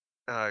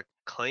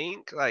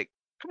 Clink. Like,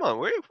 come on,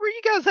 where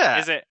you guys at?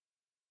 Is it?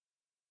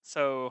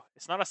 So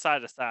it's not a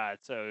side to side.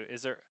 So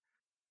is there?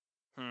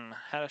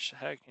 How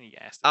can you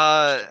ask?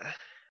 I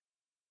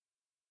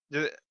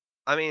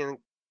mean,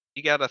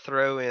 you got to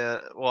throw in.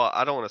 Well,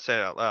 I don't want to say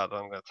it out loud.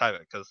 I'm going to type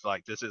it because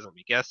like this isn't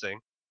me guessing.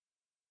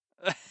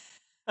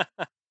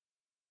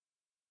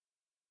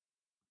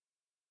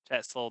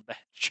 Chat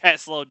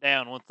slowed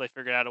down once they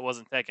figured out it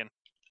wasn't Tekken.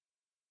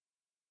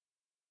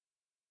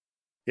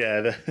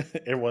 Yeah,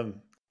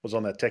 everyone was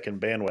on that Tekken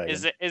bandwagon.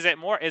 Is it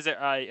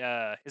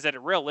a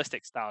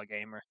realistic style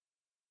game?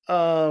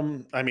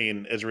 I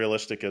mean, as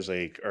realistic as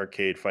a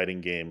arcade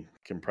fighting game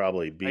can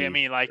probably be. I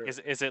mean, like,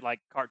 is it like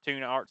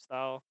cartoon art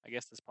style? I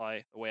guess that's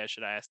probably the way I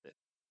should have asked it.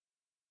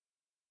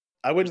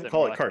 I wouldn't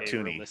call it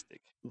cartoony.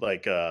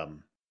 Like,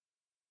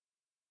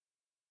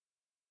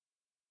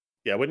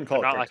 yeah, I wouldn't call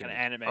it not cartoony. like an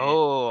anime.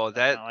 Oh,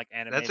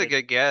 that's a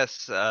good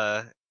guess.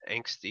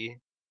 Angsty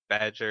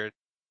Badger.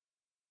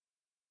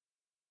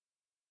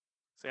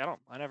 See, I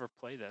never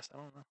played this. I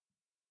don't know.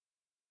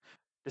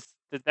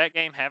 Did that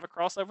game have a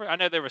crossover? I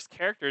know there was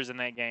characters in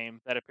that game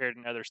that appeared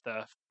in other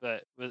stuff,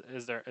 but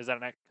is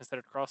that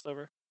considered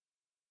crossover?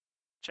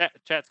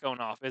 Chat's going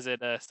off. Is it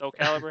Soul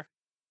Calibur?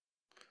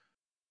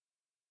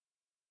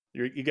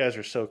 You guys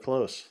are so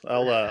close.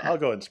 I'll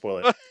go ahead and spoil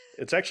it.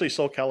 It's actually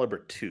Soul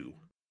Calibur 2.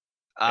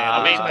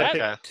 And the reason I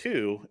picked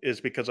 2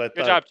 is because I thought.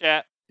 Good job,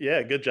 chat.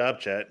 Yeah, good job,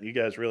 chat. You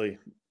guys really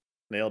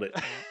nailed it.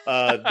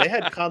 They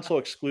had console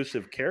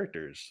exclusive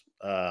characters.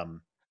 I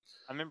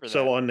remember that.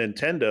 So on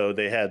Nintendo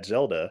they had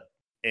Zelda,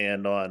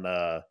 and on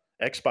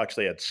Xbox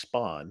they had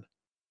Spawn.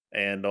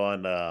 and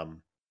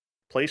on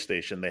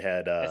PlayStation they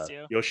had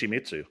SEO.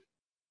 Yoshimitsu.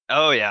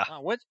 Oh yeah.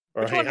 Which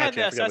Or one had Heihachi,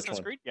 the I forgot which Assassin's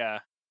one. Creed guy?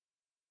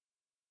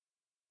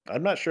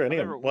 I'm not sure I any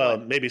of remember them. Well,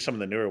 one. maybe some of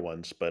the newer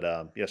ones, but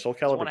yeah, Soul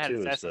There's one Calibur that had 2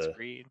 is Assassin's the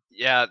Creed.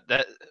 Yeah,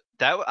 that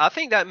I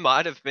think that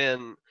might have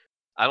been.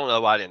 I don't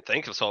know why I didn't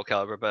think of Soul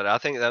Calibur, but I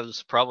think that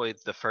was probably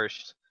the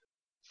first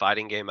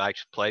fighting game I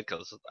actually played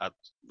because I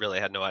really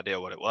had no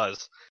idea what it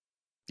was.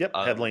 Yep,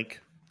 had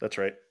Link. That's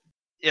right.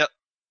 Yep.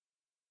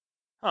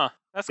 Huh?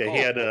 That's Yeah, cool.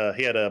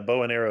 he had a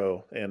bow and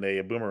arrow and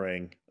a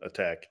boomerang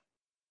attack.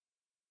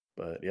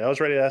 But yeah, I was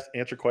ready to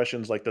answer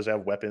questions like does it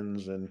have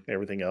weapons and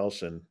everything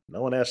else, and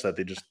no one asked that.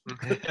 They just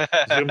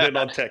zoomed in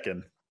on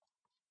Tekken.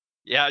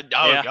 Yeah.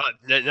 Oh Yeah. god.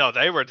 No,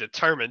 they were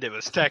determined it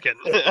was Tekken.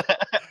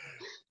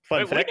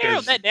 Fun We fact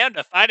narrowed is, that down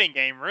to fighting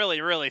game really,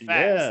 really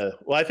fast. yeah.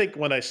 Well, I think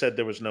when I said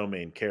there was no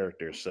main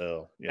character,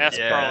 so That's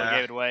okay. probably Yeah.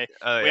 gave it away.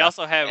 Oh We yeah.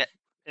 also have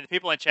and the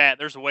people in chat.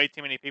 There's way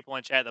too many people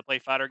in chat that play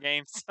fighter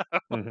games.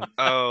 Mhm.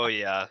 Oh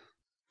yeah.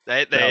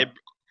 They Now,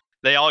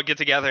 they all get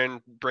together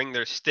and bring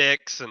their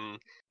sticks, and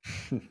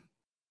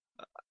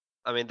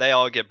I mean they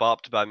all get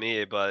bopped by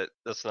me, but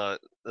that's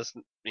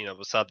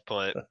beside the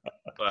point.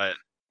 But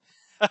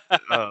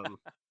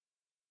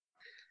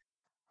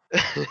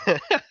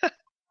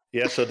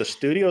yeah, so the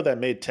studio that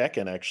made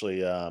Tekken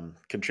actually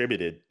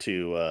contributed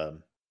to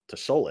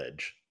Soul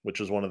Edge, which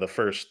was one of the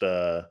first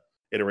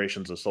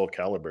iterations of Soul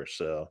Calibur.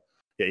 So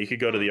yeah, you could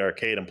go to the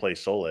arcade and play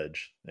Soul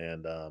Edge,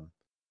 and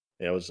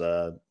it was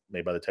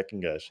made by the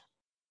Tekken guys.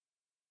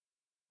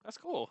 That's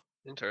cool.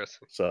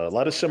 Interesting. So a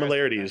lot of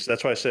similarities.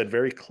 That's why I said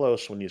very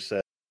close when you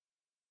said.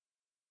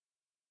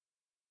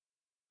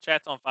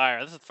 Chat's on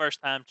fire. This is the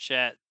first time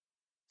chat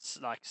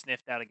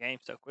sniffed out a game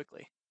so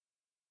quickly.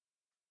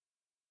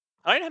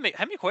 I don't know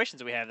how many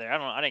questions do we have there. I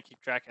don't know. I didn't keep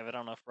track of it. I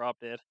don't know if Rob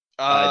did.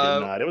 I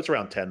did not. It was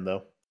around 10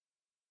 though.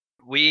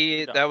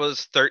 That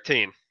was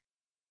 13.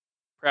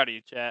 Proud of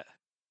you, chat.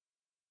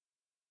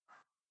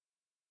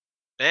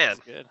 Man. That's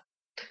good.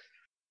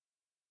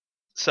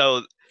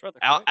 So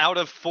out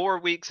of 4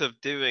 weeks of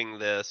doing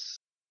this,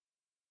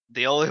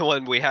 the only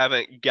one we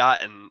haven't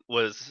gotten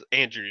was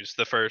Andrew's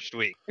the first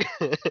week.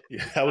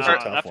 Yeah, that was a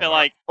tough one. I feel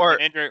like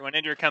when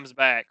Andrew comes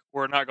back,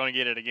 we're not going to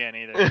get it again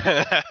either.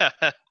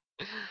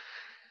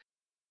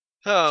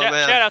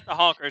 Man. Shout out to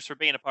Honkers for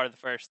being a part of the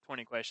first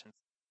 20 questions.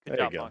 Good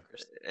job,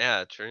 Honkers.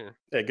 Yeah, true.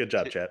 Yeah, good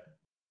job, chat.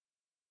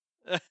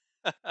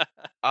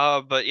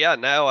 But yeah,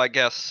 now I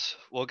guess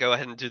we'll go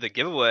ahead and do the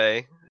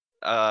giveaway.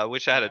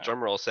 Wish I had a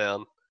drum roll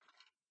sound.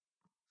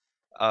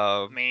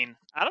 I mean,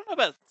 I don't know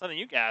about some of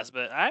you guys,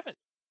 but I haven't.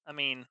 I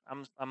mean,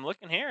 I'm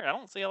looking here. I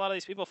don't see a lot of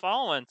these people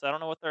following, so I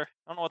don't know what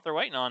they're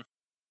waiting on.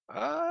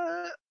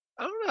 I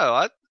don't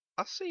know.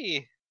 I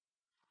see.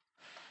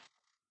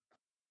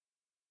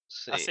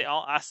 I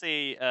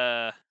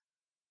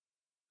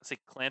see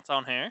Clint's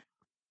on here.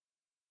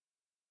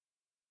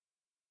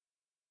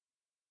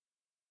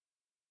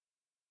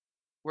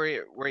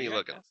 Where are you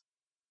looking?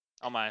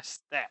 On my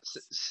stats.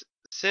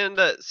 Send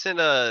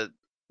a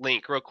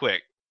link real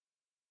quick.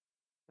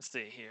 Let's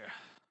see here.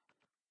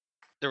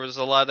 There was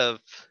a lot of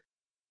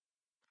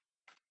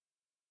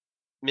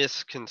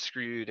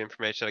misconstrued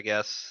information, I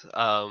guess.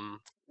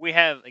 We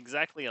have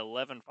exactly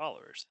 11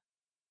 followers.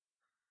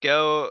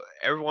 Go,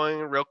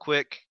 everyone, real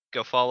quick.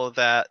 Go follow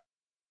that.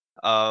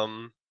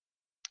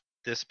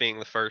 This being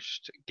the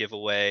first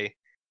giveaway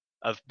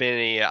of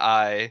many,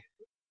 I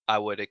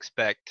would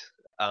expect.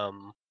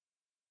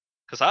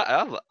 Because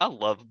I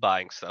love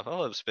buying stuff. I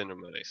love spending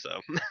money.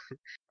 So.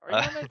 Are you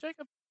on there,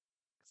 Jacob?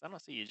 Because I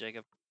don't see you,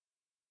 Jacob.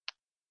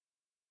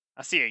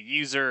 I see a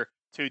user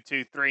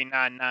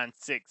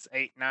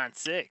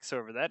 223996896,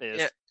 whoever that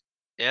is.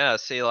 Yeah.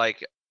 See,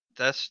 like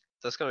that's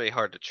gonna be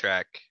hard to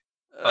track.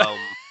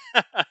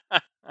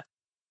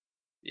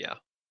 Yeah.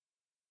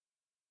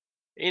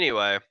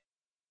 Anyway,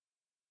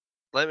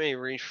 let me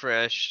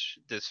refresh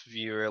this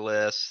viewer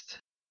list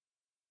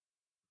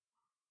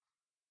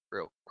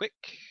real quick.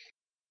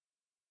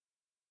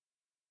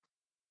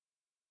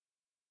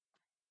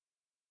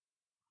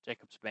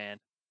 Jacob's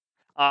banned.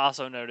 I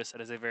also noticed that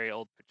is a very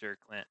old picture,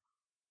 Clint.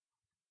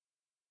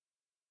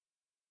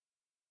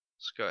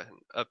 Let's go ahead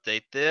and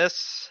update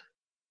this.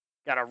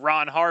 Got a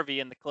Ron Harvey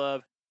in the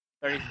club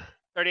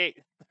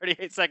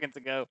 38 seconds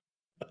ago.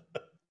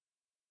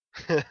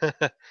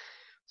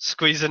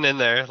 Squeezing in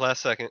there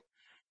last second.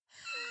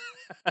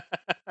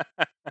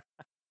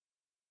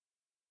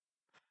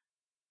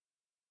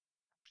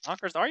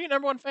 Honkers, are you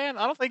number one fan?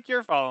 I don't think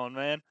you're following,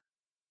 man.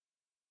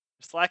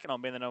 You're slacking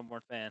on being the number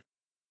one fan.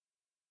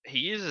 He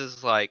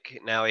uses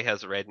now he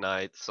has Red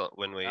Knights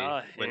when we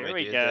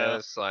do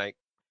this. Like,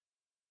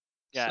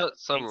 got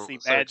Kingsley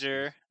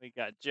Badger. We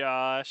got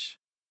Josh.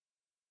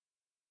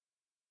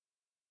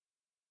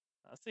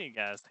 I see you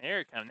guys. Here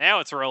it comes. Now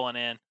it's rolling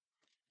in.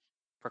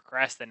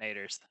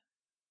 Procrastinators.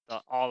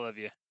 All of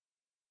you.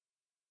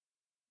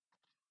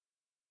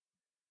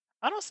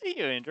 I don't see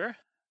you, Andrew.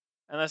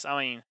 Unless,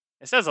 it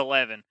says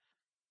 11.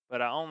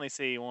 But I only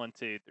see 1,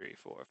 2, 3,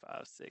 4,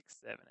 5, 6,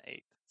 7,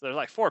 8. So there's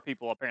like 4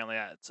 people apparently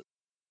that's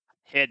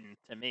hidden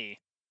to me.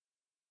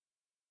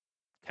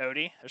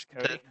 Cody. There's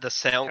Cody. The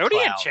SoundCloud. Cody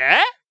in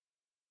chat?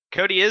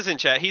 Cody is in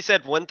chat. He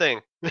said one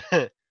thing.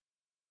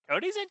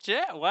 Cody's in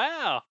chat.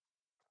 Wow.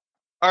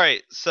 All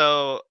right,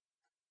 so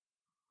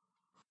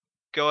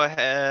go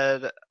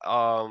ahead.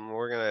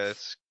 We're gonna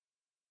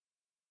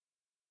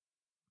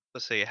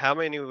let's see how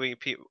many we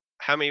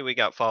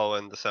got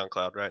following the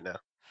SoundCloud right now.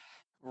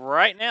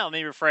 Right now, let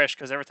me refresh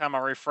because every time I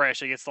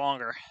refresh, it gets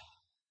longer.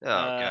 Oh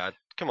God,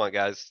 come on,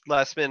 guys!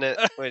 Last minute.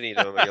 What are you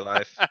doing with your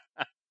life?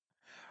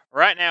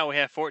 Right now, we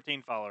have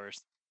 14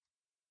 followers,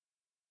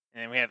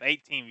 and we have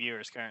 18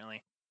 viewers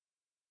currently.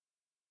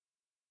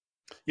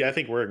 Yeah, I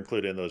think we're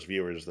included in those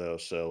viewers though.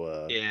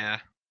 So Yeah.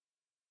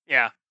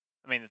 Yeah,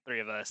 I mean the three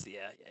of us.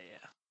 Yeah.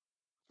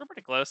 We're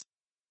pretty close.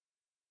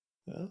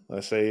 well, I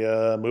say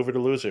move it or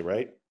lose it,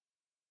 right?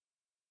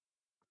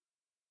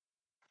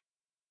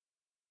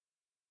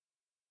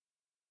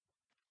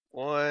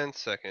 One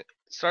second.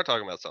 Start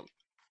talking about something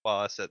while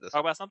I said this.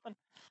 Talk about something.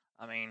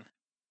 I mean,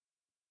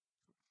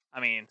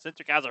 since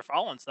you guys are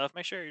following stuff,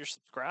 make sure you're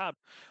subscribed.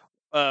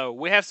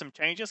 We have some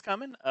changes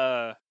coming.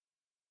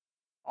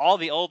 All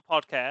the old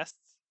podcasts.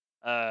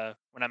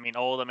 When I mean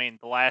old, I mean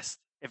the last.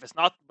 If it's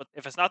not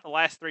the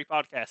last 3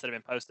 podcasts that have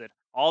been posted,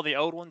 all the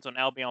old ones will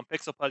now be on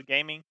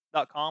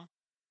pixelpudgaming.com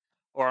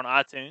or on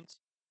iTunes.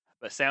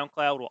 But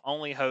SoundCloud will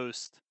only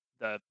host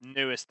the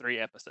newest 3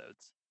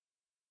 episodes.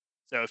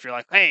 So if you're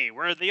like, hey,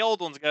 where did the old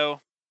ones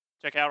go?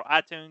 Check out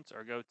iTunes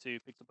or go to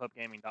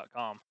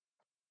pixelpubgaming.com. And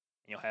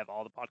you'll have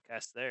all the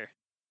podcasts there.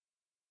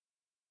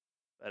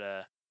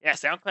 But yeah,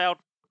 SoundCloud.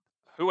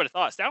 Who would have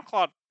thought?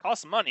 SoundCloud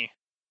costs money,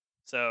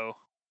 so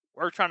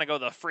we're trying to go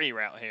the free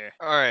route here.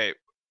 All right,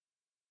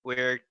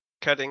 we're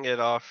cutting it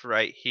off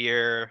right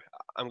here.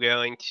 I'm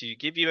going to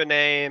give you a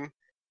name.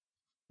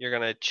 You're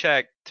gonna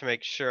check to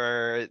make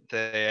sure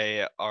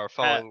they are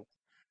following.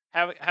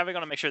 How are we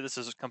gonna make sure this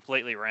is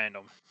completely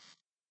random?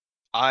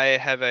 I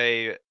have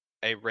a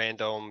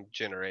random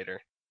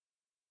generator.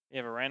 You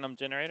have a random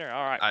generator?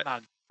 All right.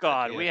 My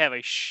God, yeah. we have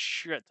a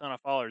shit ton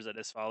of followers that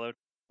is followed.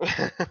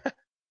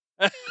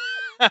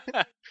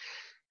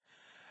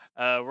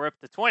 We're up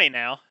to 20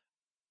 now.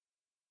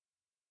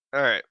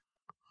 All right.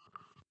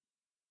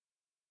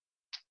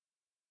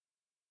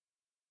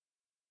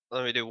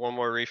 Let me do one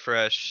more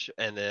refresh,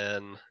 and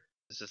then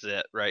this is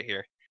it right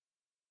here.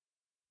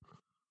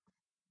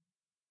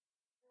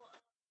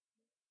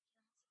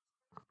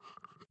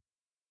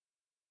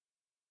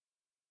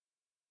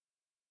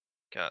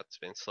 God, it's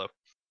been slow.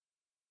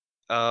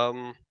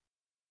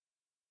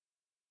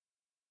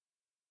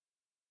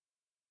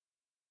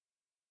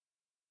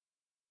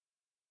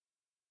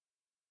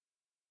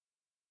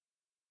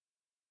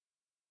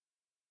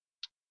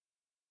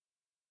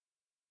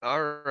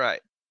 All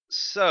right.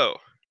 So,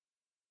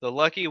 the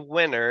lucky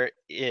winner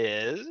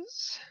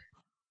is.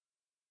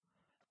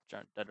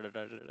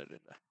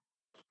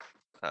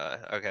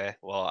 Okay.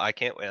 Well, I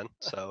can't win,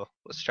 so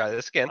let's try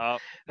this again. Oh.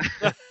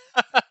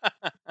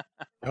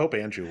 I hope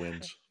Andrew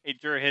wins. He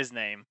drew his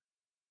name.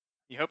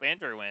 You hope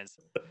Andrew wins.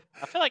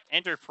 I feel like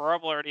Andrew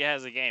probably already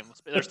has a game.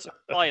 There's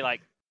probably like,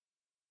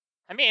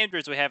 how many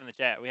Andrews we have in the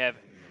chat? We have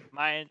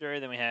my Andrew,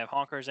 then we have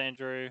Honker's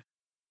Andrew.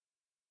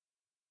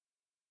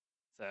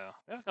 So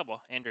we have a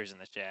couple Andrews in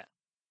the chat.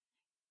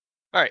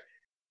 All right.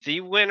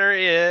 The winner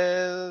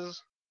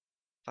is.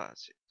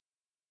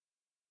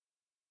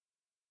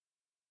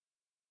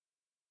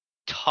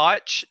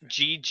 Touch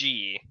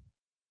GG.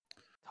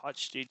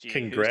 Touch GG.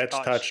 Congrats,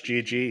 Touch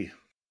GG.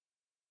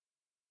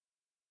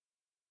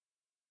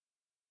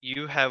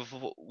 You have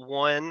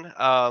won.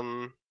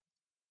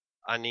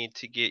 I need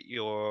to get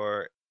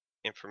your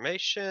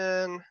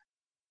information.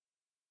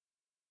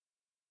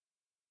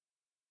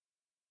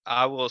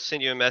 I will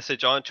send you a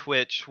message on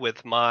Twitch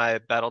with my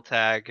battle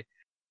tag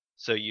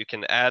so you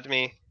can add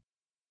me.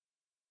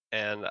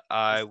 And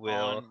I will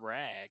on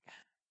Rag.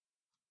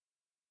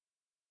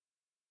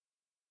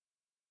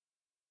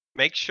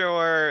 Make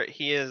sure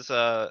he is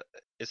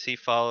he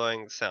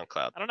following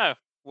SoundCloud? I don't know.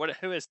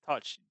 Who is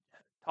Touch?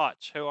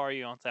 Touch, who are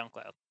you on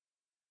SoundCloud?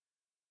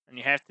 And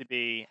you have to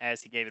be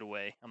as he gave it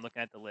away. I'm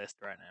looking at the list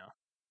right now.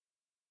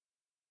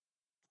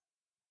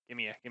 Give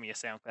me a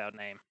SoundCloud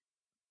name.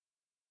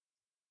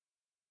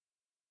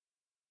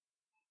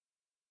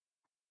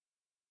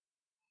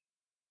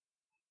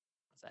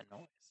 What's that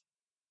noise?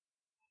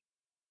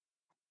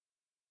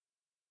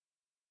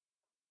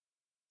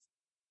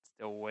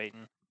 Still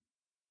waiting.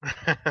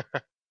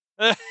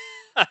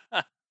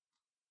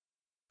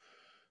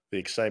 The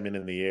excitement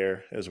in the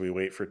air as we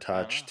wait for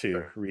Touch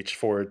to reach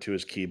forward to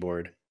his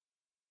keyboard.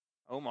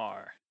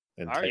 Omar.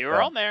 And all right, you were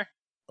on there.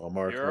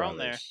 Omar You're on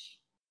there. Corrales.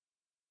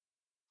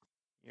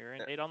 You're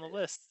indeed on the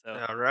list. So.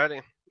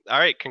 Alrighty. All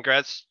right.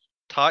 Congrats,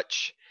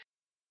 Touch.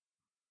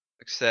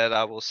 Like I said,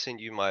 I will send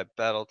you my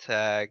battle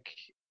tag,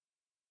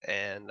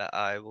 and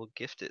I will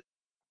gift it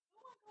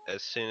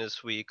as soon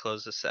as we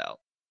close this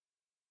out.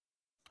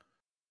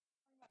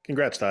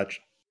 Congrats, Touch.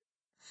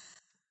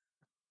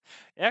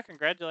 Yeah,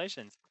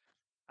 congratulations.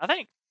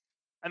 I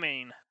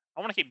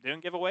want to keep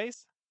doing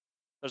giveaways.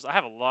 I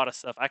have a lot of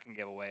stuff I can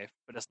give away,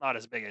 but it's not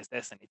as big as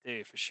Destiny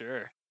 2 for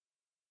sure.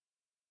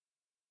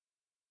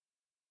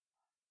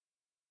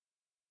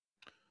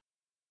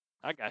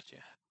 I got you.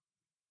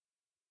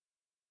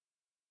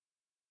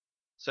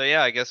 So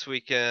yeah, I guess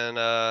we can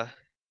go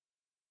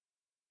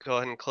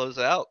ahead and close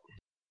out.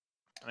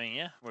 I mean,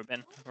 yeah,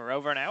 we're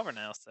over an hour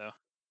now, so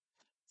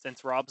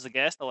since Rob's the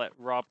guest, I'll let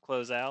Rob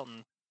close out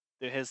and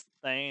do his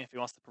thing if he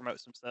wants to promote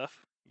some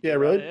stuff. Yeah, Go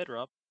right really. ahead,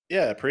 Rob.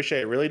 Yeah,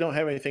 appreciate it. Really don't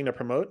have anything to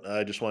promote.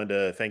 I just wanted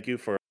to thank you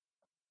for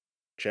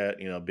chat,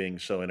 being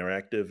so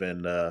interactive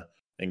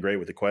and great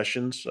with the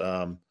questions.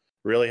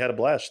 Really had a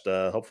blast.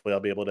 Hopefully I'll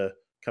be able to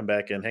come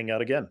back and hang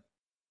out again.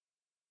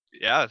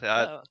 Yeah,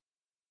 Uh,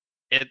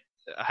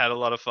 I had a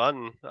lot of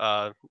fun.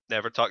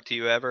 Never talked to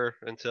you ever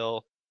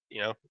until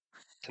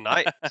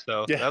tonight.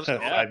 So Yeah, that was cool.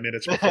 5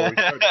 minutes before we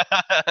started.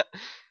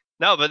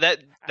 No, but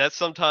that's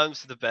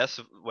sometimes the best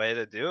way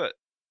to do it.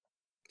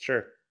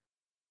 Sure.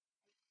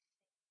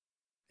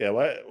 Yeah,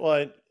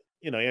 well,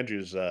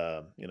 Andrew's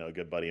a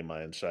good buddy of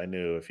mine, so I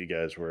knew if you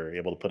guys were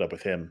able to put up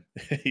with him,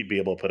 he'd be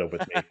able to put up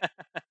with me.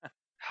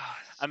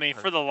 I mean,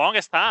 for the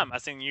longest time, I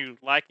seen you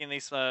liking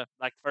these, like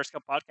the first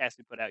couple podcasts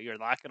we put out. You were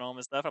liking them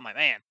and stuff. I'm like,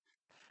 man,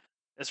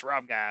 this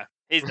Rob guy,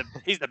 he's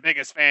the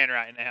biggest fan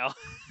right now.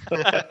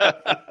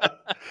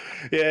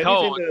 Yeah, anything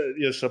Cold.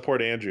 to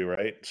support Andrew,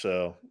 right?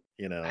 So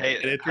Hey,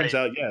 and it turns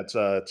out, yeah, it's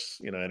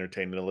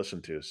entertaining to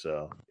listen to.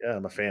 So yeah,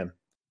 I'm a fan.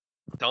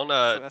 don't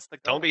So that's the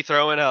goal. don't be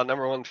throwing out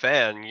number one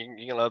fan.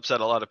 You're gonna upset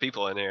a lot of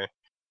people in here.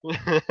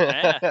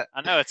 Yeah,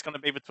 I know it's gonna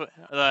be between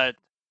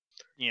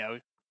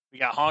we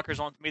got Honkers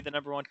wants to be the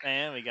number one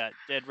fan. We got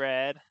Dead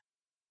Rad,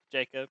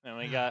 Jacob, and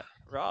we got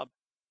Rob.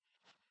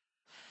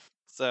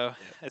 So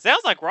it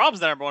sounds like Rob's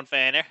the number one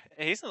fan.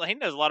 He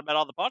knows a lot about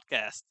all the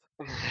podcasts.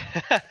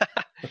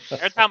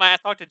 Every time I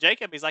talk to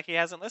Jacob, he's like he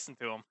hasn't listened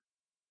to them.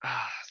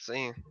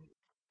 See,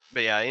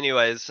 but yeah.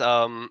 Anyways,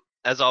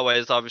 as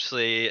always,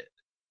 obviously,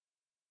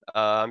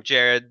 I'm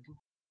Jared,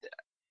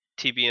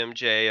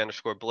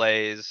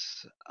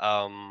 TBMJ_Blaze.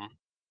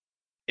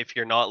 If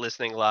you're not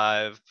listening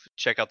live,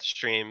 check out the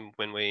stream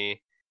when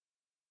we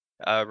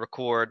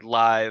record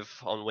live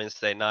on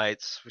Wednesday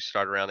nights. We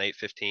start around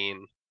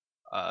 8:15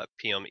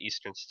 p.m.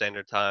 Eastern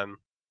Standard Time.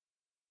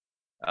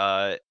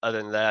 Other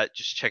than that,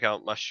 just check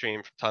out my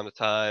stream from time to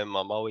time.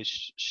 I'm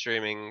always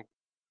streaming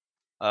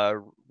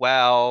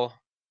WoW,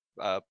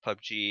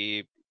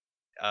 PUBG,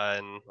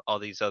 and all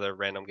these other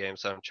random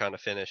games that I'm trying to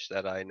finish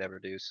that I never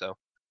do. So,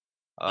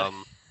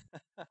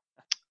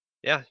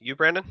 yeah, you,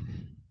 Brandon?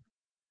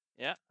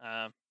 Yeah,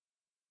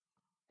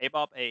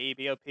 ABOP,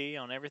 AEBOP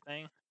on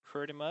everything,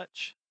 pretty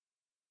much.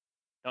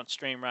 Don't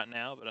stream right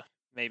now, but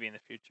maybe in the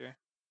future.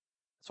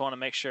 Just want to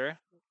make sure.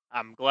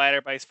 I'm glad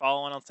everybody's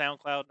following on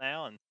SoundCloud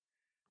now, and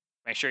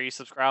make sure you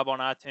subscribe on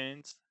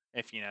iTunes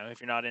if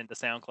you're not into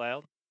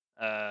SoundCloud.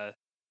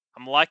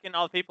 I'm liking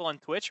all the people on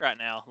Twitch right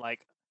now.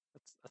 Like,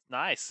 that's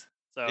nice.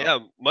 So Yeah,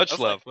 much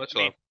hopefully- love, much I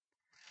mean, love.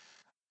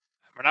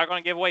 we're not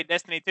going to give away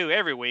Destiny 2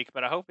 every week,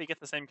 but I hope we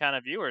get the same kind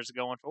of viewers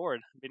going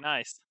forward. It'd be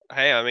nice.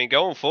 Hey, I mean,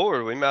 going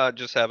forward, we might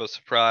just have a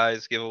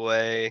surprise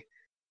giveaway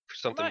for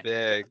something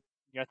big.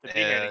 You have to be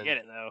here to get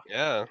it, though.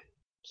 Yeah,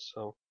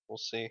 so we'll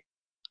see.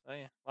 Oh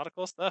yeah, a lot of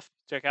cool stuff.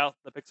 Check out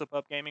the Pixel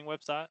Pup Gaming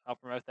website. I'll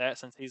promote that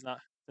since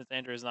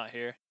Andrew is not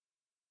here.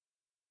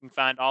 You can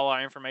find all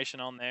our information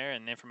on there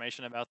and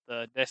information about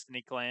the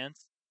Destiny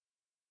clans.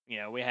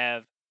 We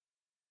have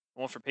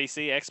one for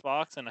PC,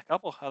 Xbox, and a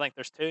couple. I think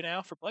there's 2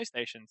 now for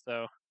PlayStation.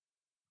 So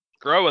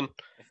Growing.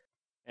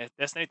 if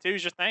Destiny 2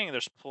 is your thing,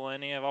 there's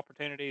plenty of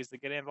opportunities to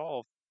get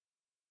involved.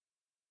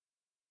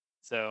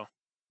 So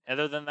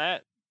other than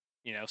that,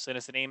 send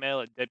us an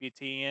email at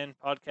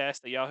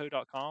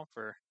wtnpodcast@yahoo.com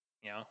for,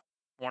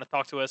 want to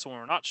talk to us when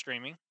we're not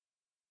streaming,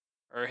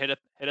 or hit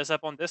us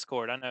up on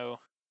Discord. I know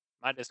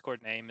my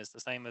Discord name is the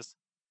same as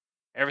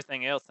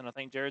everything else, and I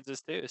think Jared's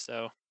is too.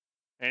 So,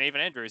 and even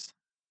Andrew's.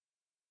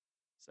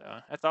 So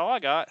that's all I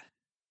got.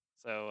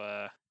 So,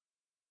 I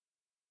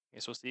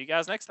guess we'll see you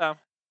guys next time.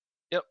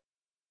 Yep.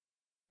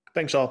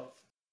 Thanks all.